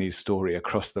bigger Chinese story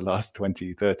across the last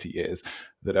 20, 30 years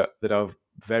that are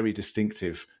very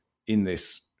distinctive in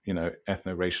this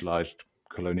ethno-racialized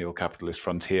colonial capitalist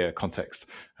frontier context.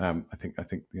 I think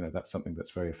that's something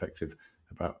that's very effective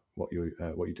about what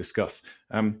you discuss.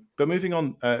 But moving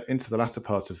on into the latter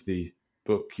part of the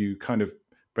book, you kind of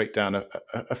break down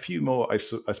a few more, I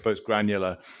suppose,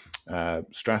 granular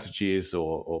strategies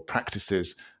or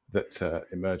practices that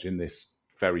emerge in this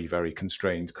very, very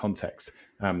constrained context.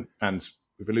 And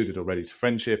we've alluded already to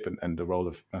friendship and the role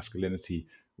of masculinity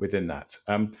within that.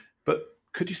 But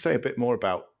could you say a bit more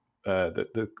about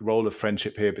the role of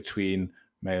friendship here between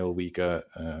male Uyghur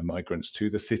migrants to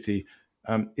the city?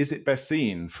 Is it best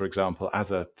seen, for example,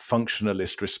 as a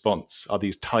functionalist response? Are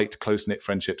these tight, close-knit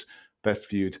friendships best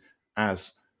viewed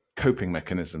as coping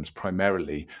mechanisms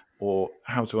primarily, or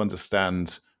how to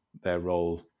understand their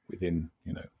role within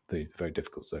the very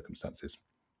difficult circumstances?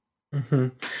 Mm-hmm.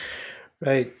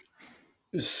 Right.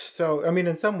 So, I mean,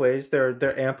 in some ways,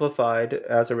 they're amplified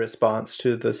as a response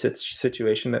to the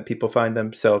situation that people find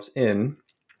themselves in.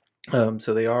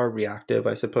 So they are reactive,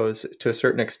 I suppose, to a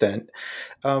certain extent.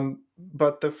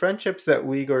 But the friendships that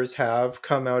Uyghurs have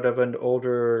come out of an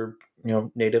older,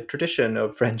 native tradition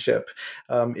of friendship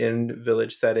in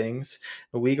village settings.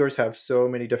 Uyghurs have so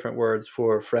many different words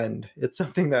for friend. It's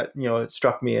something that,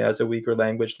 struck me as a Uyghur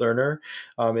language learner.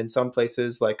 In some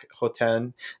places like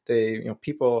Hotan,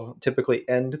 people typically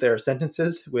end their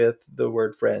sentences with the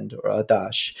word friend or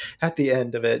adash at the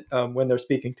end of it when they're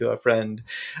speaking to a friend.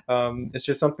 It's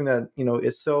just something that,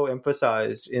 is so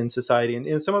emphasized in society.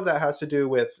 And some of that has to do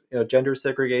with gender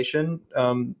segregation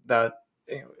that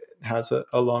has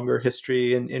a longer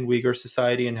history in Uyghur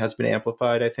society and has been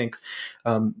amplified, I think,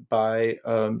 by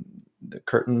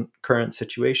the current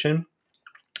situation.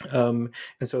 And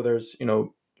so there's,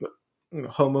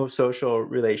 homosocial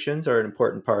relations are an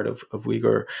important part of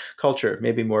Uyghur culture,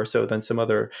 maybe more so than some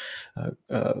other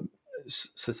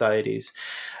societies.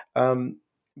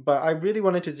 But I really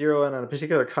wanted to zero in on a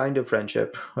particular kind of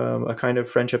friendship, a kind of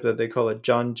friendship that they call a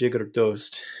Jan Jigar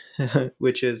Dost,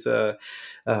 which is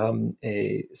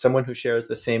someone who shares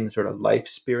the same sort of life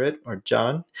spirit, or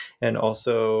Jan, and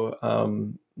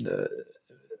also the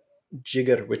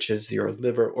jigar, which is your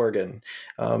liver organ.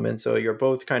 And so you're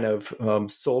both kind of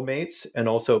soulmates and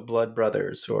also blood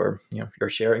brothers, or you're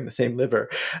sharing the same liver.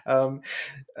 And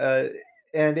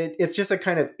it's just a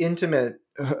kind of intimate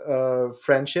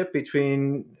friendship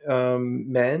between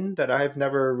men that I've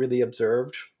never really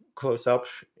observed close up,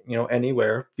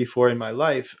 anywhere before in my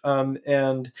life. What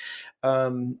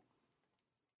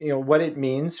it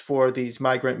means for these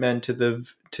migrant men to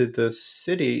the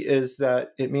city is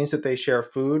that it means that they share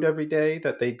food every day,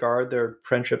 that they guard their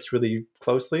friendships really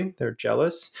closely. They're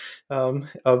jealous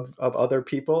of other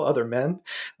people, other men,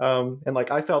 and like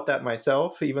I felt that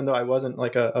myself, even though I wasn't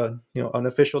like an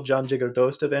official Jan Jigar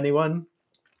Dost of anyone.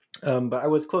 But I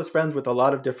was close friends with a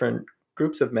lot of different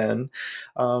groups of men,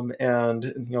 and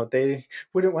they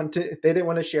didn't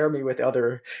want to share me with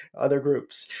other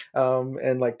groups,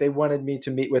 and like they wanted me to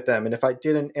meet with them, and if I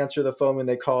didn't answer the phone when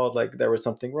they called, like there was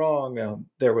something wrong.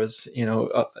 There was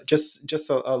just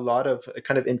a lot of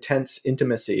kind of intense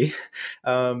intimacy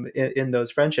in those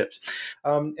friendships,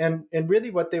 and really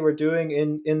what they were doing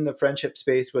in the friendship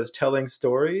space was telling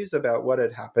stories about what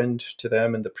had happened to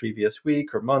them in the previous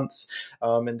week or months,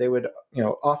 and they would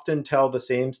often tell the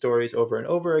same stories over and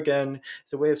over again.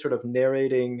 It's a way of sort of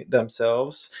narrating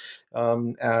themselves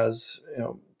as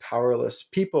powerless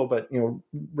people, but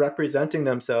representing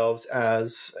themselves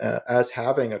as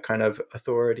having a kind of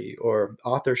authority or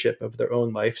authorship of their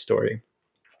own life story.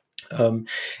 Um,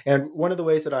 and one of the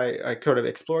ways that I sort of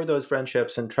explored those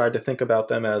friendships and tried to think about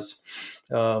them as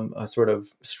a sort of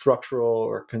structural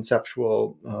or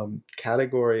conceptual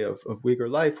category of Uyghur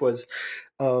life was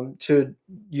to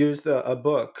use a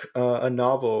book, a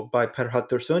novel by Perhat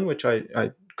Dursun, which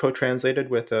I co-translated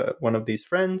with one of these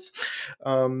friends.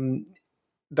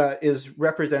 That is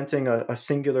representing a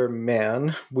singular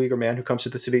man, Uyghur man, who comes to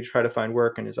the city to try to find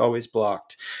work and is always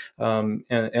blocked.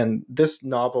 And this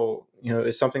novel,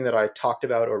 is something that I talked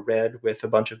about or read with a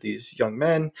bunch of these young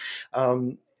men.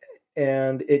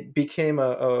 And it became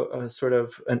a sort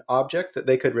of an object that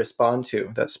they could respond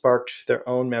to, that sparked their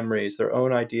own memories, their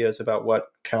own ideas about what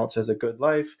counts as a good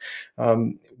life,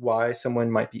 why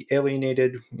someone might be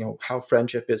alienated, how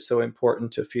friendship is so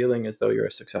important to feeling as though you're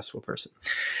a successful person.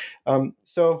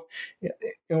 So,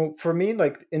 for me,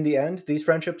 like in the end, these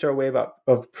friendships are a way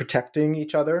of protecting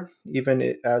each other,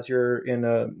 even as you're in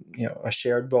a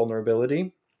shared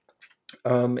vulnerability.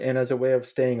 And as a way of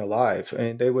staying alive.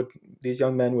 I mean, these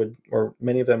young men would, or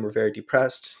many of them were very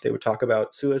depressed. They would talk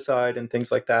about suicide and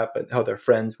things like that, but how their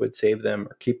friends would save them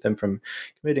or keep them from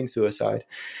committing suicide.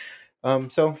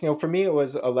 So, for me, it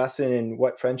was a lesson in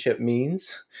what friendship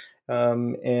means,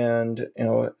 and,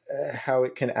 how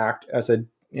it can act as an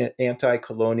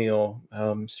anti-colonial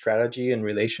strategy and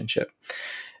relationship.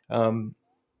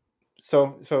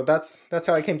 So that's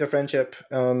how I came to friendship,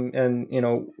 and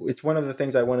it's one of the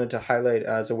things I wanted to highlight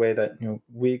as a way that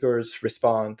Uyghurs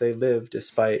respond. They live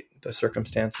despite the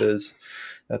circumstances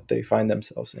that they find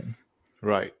themselves in.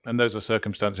 Right, and those are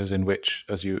circumstances in which,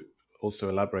 as you also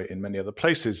elaborate in many other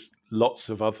places, lots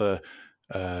of other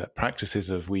practices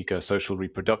of Uyghur social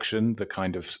reproduction, the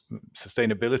kind of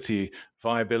sustainability,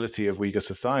 viability of Uyghur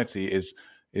society is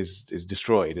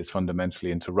destroyed, is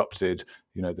fundamentally interrupted.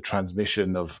 The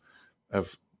transmission of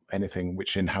anything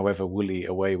which, in however woolly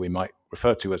a way we might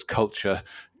refer to as culture,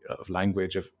 of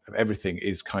language, of everything,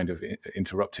 is kind of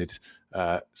interrupted.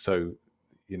 So,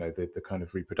 the kind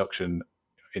of reproduction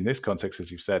in this context, as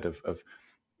you've said, of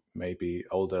maybe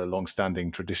older,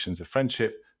 long-standing traditions of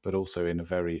friendship, but also in a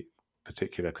very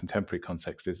particular contemporary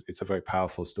context, it's a very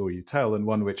powerful story you tell, and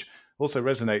one which also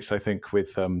resonates, I think,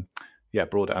 with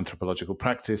broader anthropological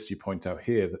practice. You point out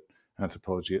here that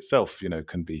anthropology itself,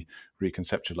 can be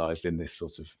reconceptualized in this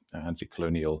sort of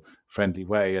anti-colonial friendly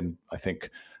way. And I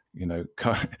think,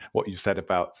 what you said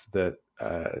about the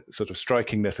sort of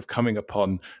strikingness of coming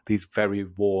upon these very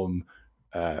warm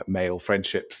male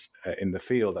friendships in the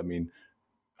field. I mean,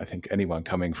 I think anyone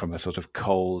coming from a sort of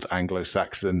cold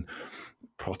Anglo-Saxon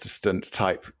Protestant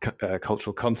type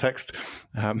cultural context,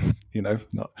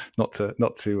 not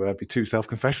to be too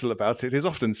self-confessional about it, is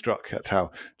often struck at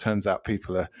how turns out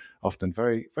people are often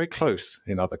very, very close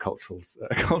in other cultural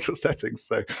settings.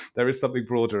 So there is something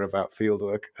broader about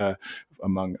fieldwork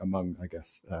among I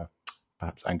guess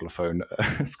perhaps Anglophone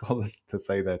scholars to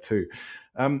say there too.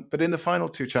 But in the final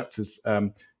two chapters,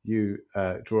 you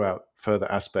draw out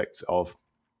further aspects of,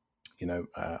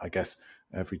 I guess,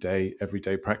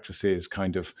 everyday practices,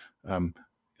 kind of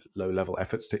low-level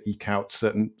efforts to eke out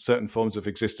certain forms of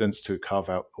existence, to carve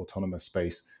out autonomous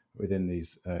space within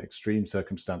these extreme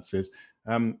circumstances.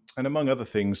 And among other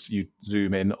things, you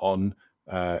zoom in on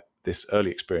this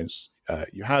early experience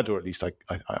you had, or at least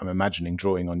I'm imagining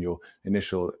drawing on your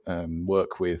initial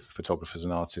work with photographers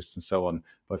and artists and so on,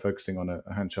 by focusing on a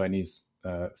Han Chinese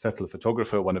settler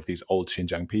photographer, one of these old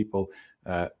Xinjiang people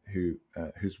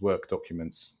whose work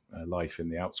documents life in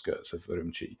the outskirts of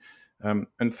Urumqi.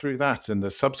 And through that and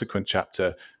the subsequent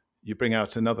chapter, you bring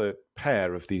out another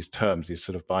pair of these terms, these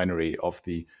sort of binary of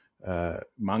the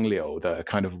Mangliu, the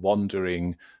kind of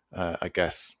wandering,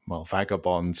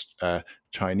 vagabond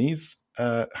Chinese,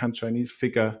 Han Chinese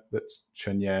figure that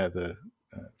Chen Ye, the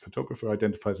photographer,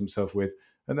 identifies himself with.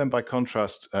 And then by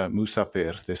contrast,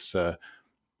 Musafir, this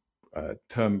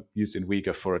term used in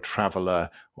Uyghur for a traveler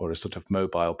or a sort of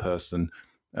mobile person.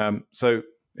 So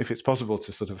if it's possible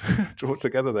to sort of draw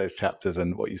together those chapters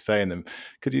and what you say in them,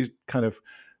 could you kind of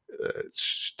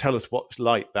tell us what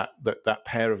light that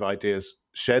pair of ideas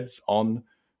sheds on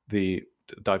the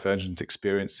divergent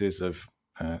experiences of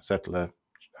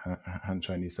Han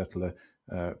Chinese settler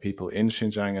people in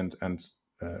Xinjiang and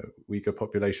Uyghur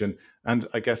population, and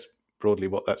I guess broadly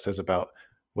what that says about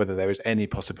whether there is any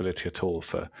possibility at all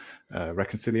for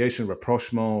reconciliation,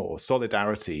 rapprochement, or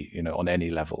solidarity, on any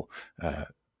level,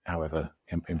 however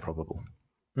improbable.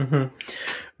 Mm-hmm.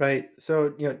 Right.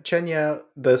 So, Chen Ye,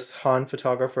 this Han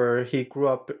photographer, he grew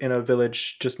up in a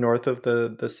village just north of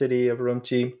the city of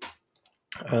Urumqi.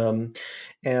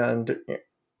 And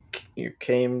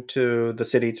came to the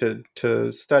city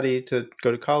to study, to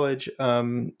go to college,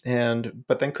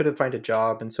 but then couldn't find a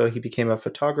job, and so he became a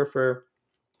photographer.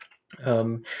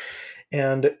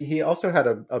 And he also had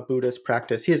a Buddhist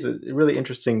practice. He's a really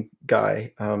interesting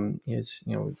guy. He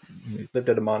lived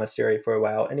at a monastery for a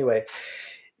while. Anyway,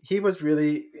 he was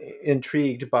really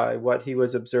intrigued by what he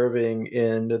was observing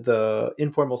in the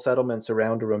informal settlements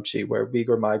around Urumqi, where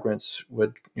Uyghur migrants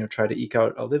would try to eke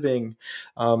out a living,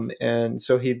 and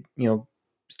so he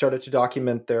started to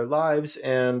document their lives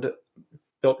and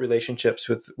built relationships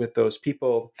with those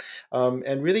people,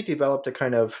 and really developed a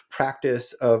kind of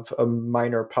practice of a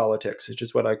minor politics, which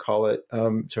is what I call it,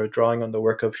 sort of drawing on the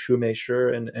work of Xu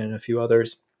Meishi and a few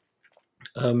others.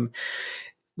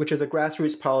 Which is a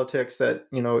grassroots politics that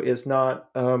is not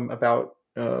about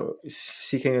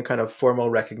seeking a kind of formal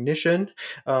recognition,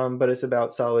 but it's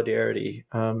about solidarity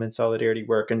and solidarity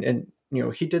work. And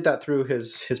he did that through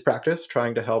his practice,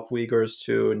 trying to help Uyghurs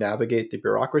to navigate the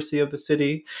bureaucracy of the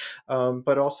city,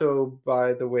 but also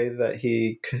by the way that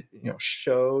he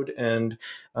showed and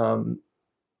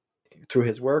through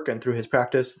his work and through his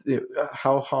practice,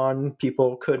 how Han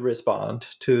people could respond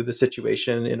to the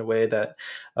situation in a way that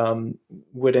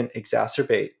wouldn't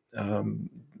exacerbate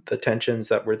the tensions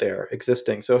that were there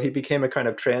existing. So he became a kind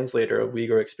of translator of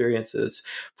Uyghur experiences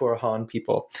for Han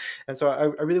people. And so I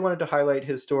really wanted to highlight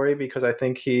his story because I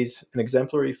think he's an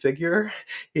exemplary figure.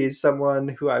 He's someone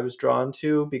who I was drawn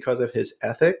to because of his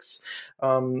ethics.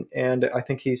 And I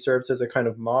think he serves as a kind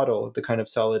of model of the kind of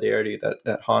solidarity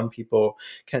that Han people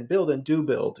can build and do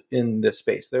build in this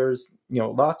space. There's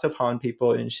lots of Han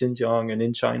people in Xinjiang and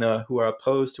in China who are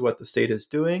opposed to what the state is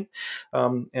doing.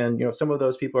 And some of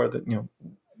those people are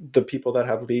the people that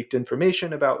have leaked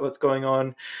information about what's going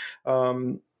on.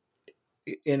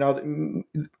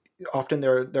 Often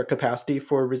their capacity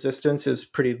for resistance is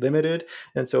pretty limited,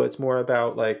 and so it's more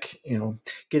about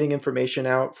getting information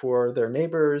out for their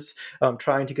neighbors,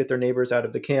 trying to get their neighbors out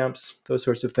of the camps, those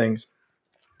sorts of things.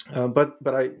 But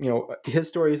his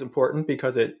story is important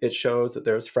because it shows that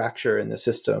there's fracture in the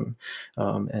system,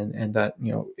 and that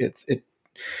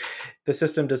the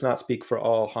system does not speak for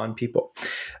all Han people.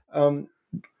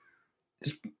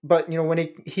 But when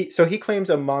he claims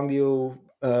a Mangyu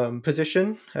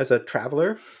position as a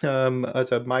traveler,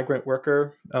 as a migrant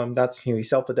worker. That's he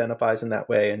self-identifies in that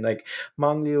way, and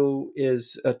Mangyu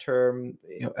is a term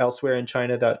elsewhere in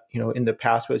China that in the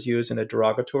past was used in a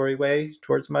derogatory way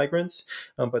towards migrants,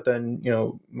 but then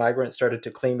migrants started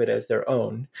to claim it as their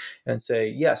own and say,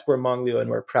 yes, we're Mangyu and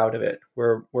we're proud of it.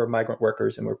 We're migrant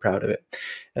workers and we're proud of it.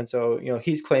 And so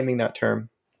he's claiming that term.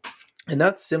 And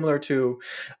that's similar to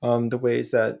the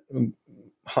ways that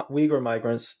Uyghur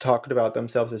migrants talked about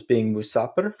themselves as being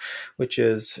musafir, which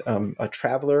is a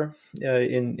traveler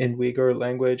in Uyghur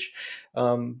language,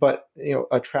 but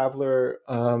a traveler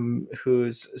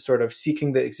who's sort of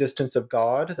seeking the existence of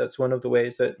God. That's one of the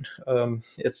ways that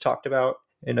it's talked about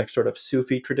in a sort of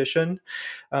Sufi tradition,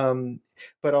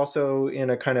 but also in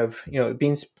a kind of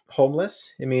being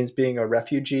homeless. It means being a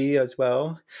refugee as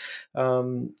well.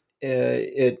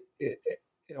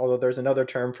 Although there's another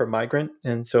term for migrant,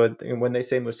 and so when they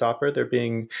say musafir, they're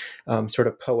being sort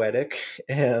of poetic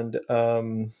and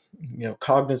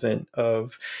cognizant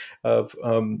of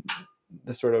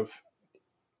the sort of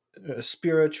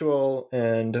spiritual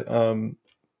and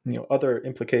other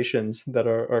implications that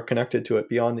are connected to it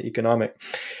beyond the economic.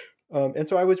 And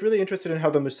so I was really interested in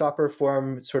how the musafir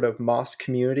form sort of mosque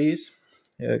communities,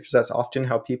 because that's often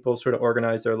how people sort of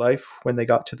organize their life when they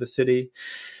got to the city.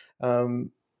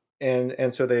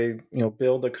 And so they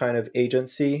build a kind of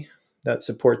agency that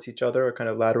supports each other, a kind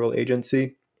of lateral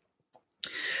agency.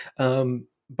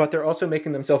 But they're also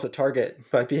making themselves a target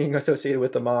by being associated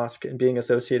with the mosque and being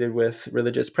associated with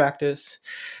religious practice.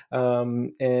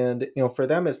 And for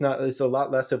them, it's a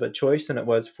lot less of a choice than it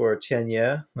was for Chen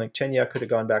Ye. Chen Ye could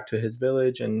have gone back to his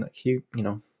village, and he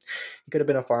could have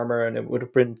been a farmer and it would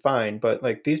have been fine. But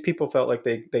these people felt like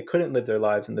they couldn't live their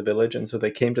lives in the village. And so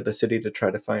they came to the city to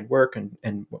try to find work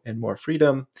and more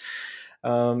freedom.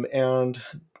 And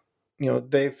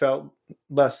they felt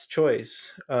less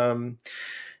choice,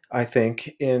 I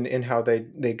think, in how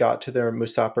they got to their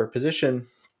musafir position.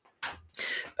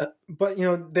 But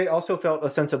they also felt a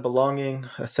sense of belonging,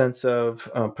 a sense of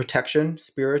protection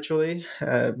spiritually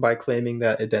by claiming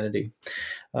that identity.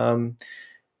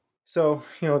 So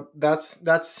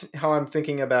that's how I'm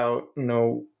thinking about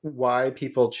why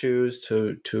people choose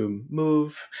to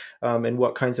move, and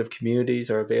what kinds of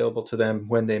communities are available to them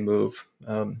when they move.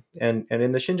 And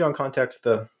in the Xinjiang context,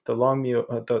 the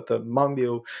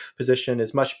Mangyu position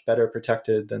is much better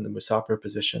protected than the musafir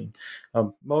position.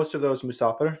 Most of those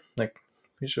musafir,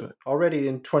 already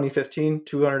in 2015,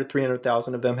 200 to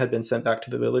 300,000 of them had been sent back to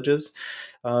the villages.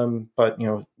 But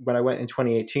when I went in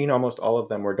 2018, almost all of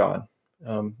them were gone.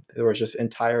 There was just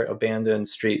entire abandoned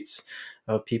streets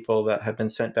of people that have been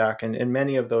sent back, and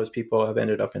many of those people have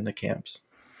ended up in the camps.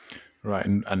 Right,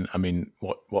 and I mean,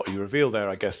 what you reveal there,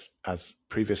 I guess, as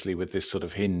previously with this sort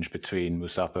of hinge between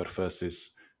Musafir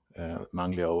versus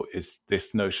Mangliu, is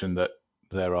this notion that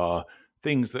there are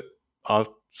things that are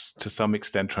to some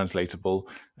extent translatable.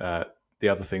 The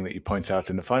other thing that you point out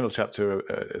in the final chapter,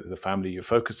 the family you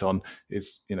focus on,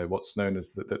 is what's known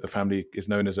as the family is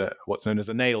known as what's known as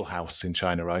a nail house in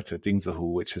China, right? A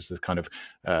Dingzihu, which is the kind of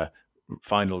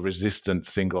final resistant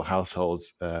single household,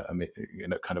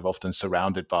 kind of often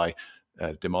surrounded by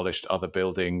demolished other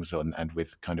buildings and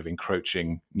with kind of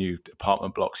encroaching new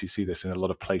apartment blocks. You see this in a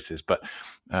lot of places, but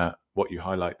what you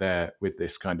highlight there with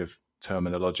this kind of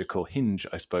terminological hinge,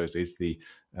 I suppose, is the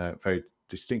very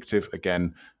distinctive,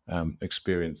 again,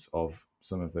 experience of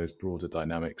some of those broader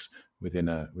dynamics within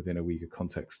a Uyghur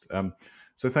context.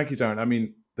 So thank you, Darren. I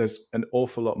mean, there's an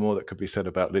awful lot more that could be said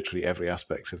about literally every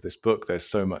aspect of this book. There's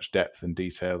so much depth and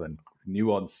detail and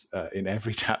nuance in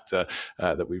every chapter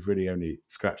that we've really only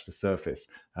scratched the surface.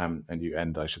 And you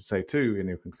end, I should say, too, in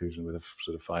your conclusion with a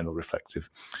sort of final reflective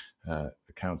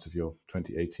account of your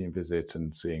 2018 visit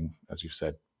and seeing, as you've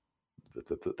said,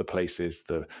 the places,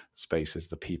 the spaces,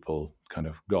 the people kind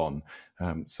of gone.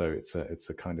 So it's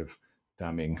a kind of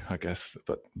damning, I guess,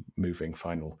 but moving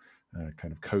final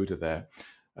kind of coda there.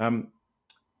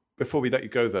 Before we let you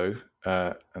go, though,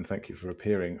 and thank you for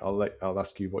appearing, I'll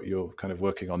ask you what you're kind of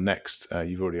working on next.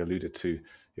 You've already alluded to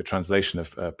your translation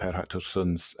of Per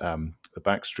Hatursun's The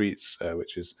Back Streets,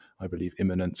 which is, I believe,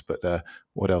 imminent. But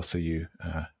what else are you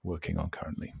working on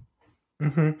currently?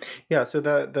 Mm-hmm. Yeah, so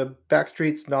the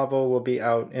Backstreets novel will be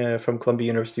out from Columbia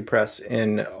University Press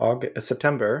in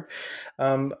September.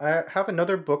 I have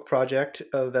another book project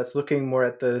that's looking more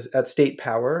at state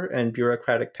power and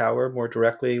bureaucratic power more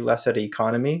directly, less at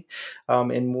economy,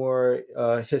 and more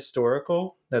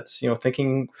historical. That's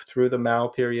thinking through the Mao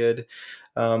period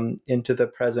into the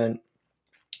present.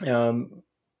 And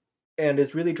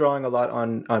it's really drawing a lot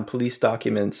on police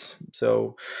documents.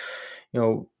 So,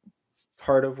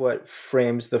 part of what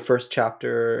frames the first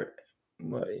chapter,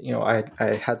 I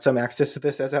had some access to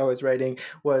this as I was writing,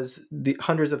 was the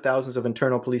hundreds of thousands of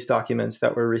internal police documents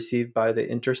that were received by The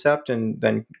Intercept and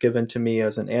then given to me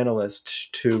as an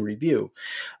analyst to review.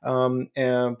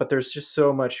 But there's just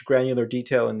so much granular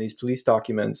detail in these police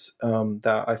documents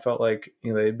that I felt like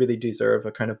they really deserve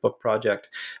a kind of book project.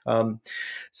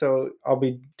 So I'll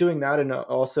be doing that and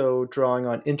also drawing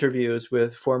on interviews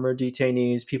with former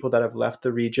detainees, people that have left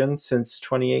the region since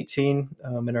 2018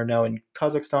 and are now in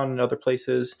Kazakhstan and other places,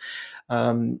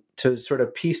 to sort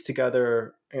of piece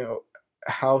together,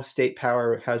 how state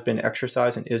power has been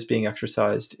exercised and is being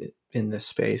exercised in this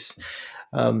space.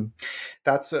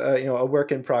 That's a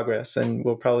work in progress, and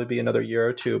will probably be another year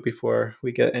or two before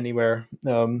we get anywhere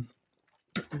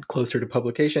closer to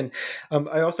publication.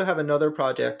 I also have another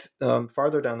project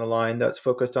farther down the line that's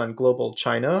focused on global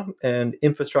China and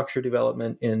infrastructure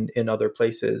development in other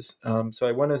places. So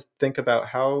I want to think about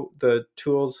how the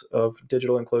tools of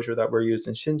digital enclosure that were used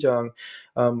in Xinjiang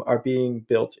are being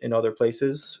built in other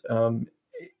places,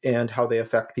 and how they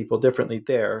affect people differently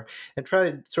there, and try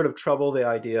to sort of trouble the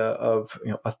idea of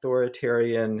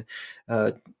authoritarian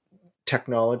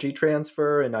technology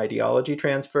transfer and ideology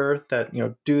transfer, that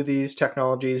do these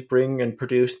technologies bring and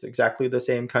produce exactly the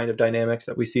same kind of dynamics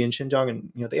that we see in Xinjiang?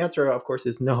 And the answer, of course,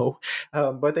 is no,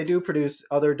 but they do produce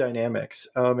other dynamics.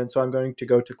 And so I'm going to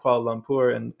go to Kuala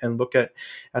Lumpur and look at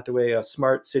the way a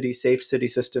smart city, safe city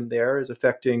system there is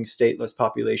affecting stateless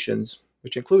populations,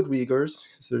 which include Uyghurs,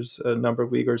 because there's a number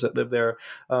of Uyghurs that live there,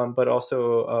 but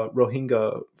also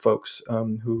Rohingya folks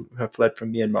who have fled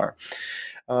from Myanmar.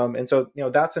 And so,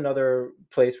 that's another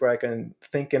place where I can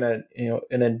think in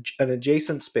an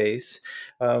adjacent space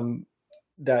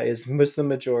that is Muslim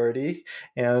majority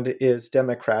and is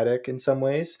democratic in some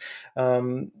ways,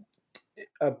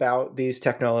 about these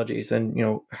technologies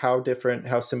and, how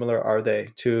similar are they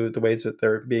to the ways that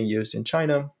they're being used in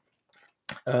China?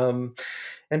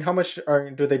 And how much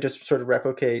do they just sort of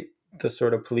replicate the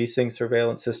sort of policing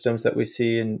surveillance systems that we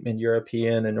see in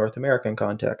European and North American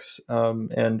contexts?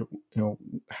 And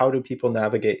how do people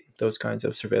navigate those kinds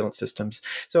of surveillance systems?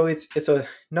 So it's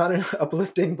not an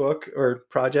uplifting book or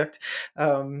project,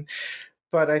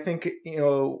 but I think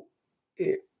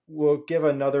it will give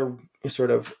another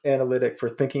sort of analytic for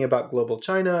thinking about global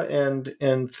China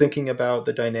and thinking about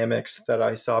the dynamics that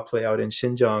I saw play out in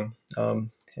Xinjiang.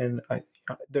 And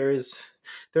there is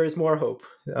more hope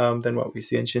than what we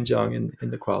see in Xinjiang in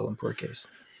the Kuala Lumpur case.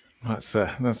 That's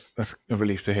a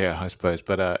relief to hear, I suppose.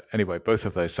 But anyway, both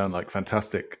of those sound like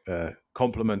fantastic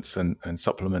complements and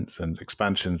supplements and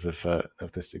expansions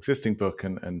of this existing book,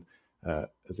 and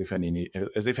as if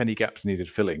any gaps needed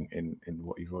filling in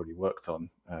what you've already worked on,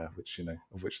 which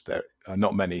of which there are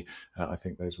not many. I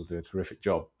think those will do a terrific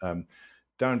job.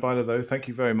 Darren Byler, though, thank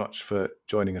you very much for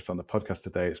joining us on the podcast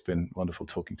today. It's been wonderful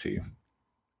talking to you.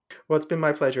 Well, it's been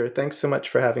my pleasure. Thanks so much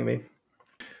for having me.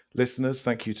 Listeners,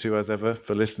 thank you too, as ever,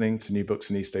 for listening to New Books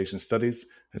in East Asian Studies.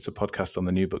 It's a podcast on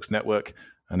the New Books Network,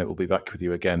 and it will be back with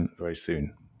you again very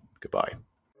soon. Goodbye.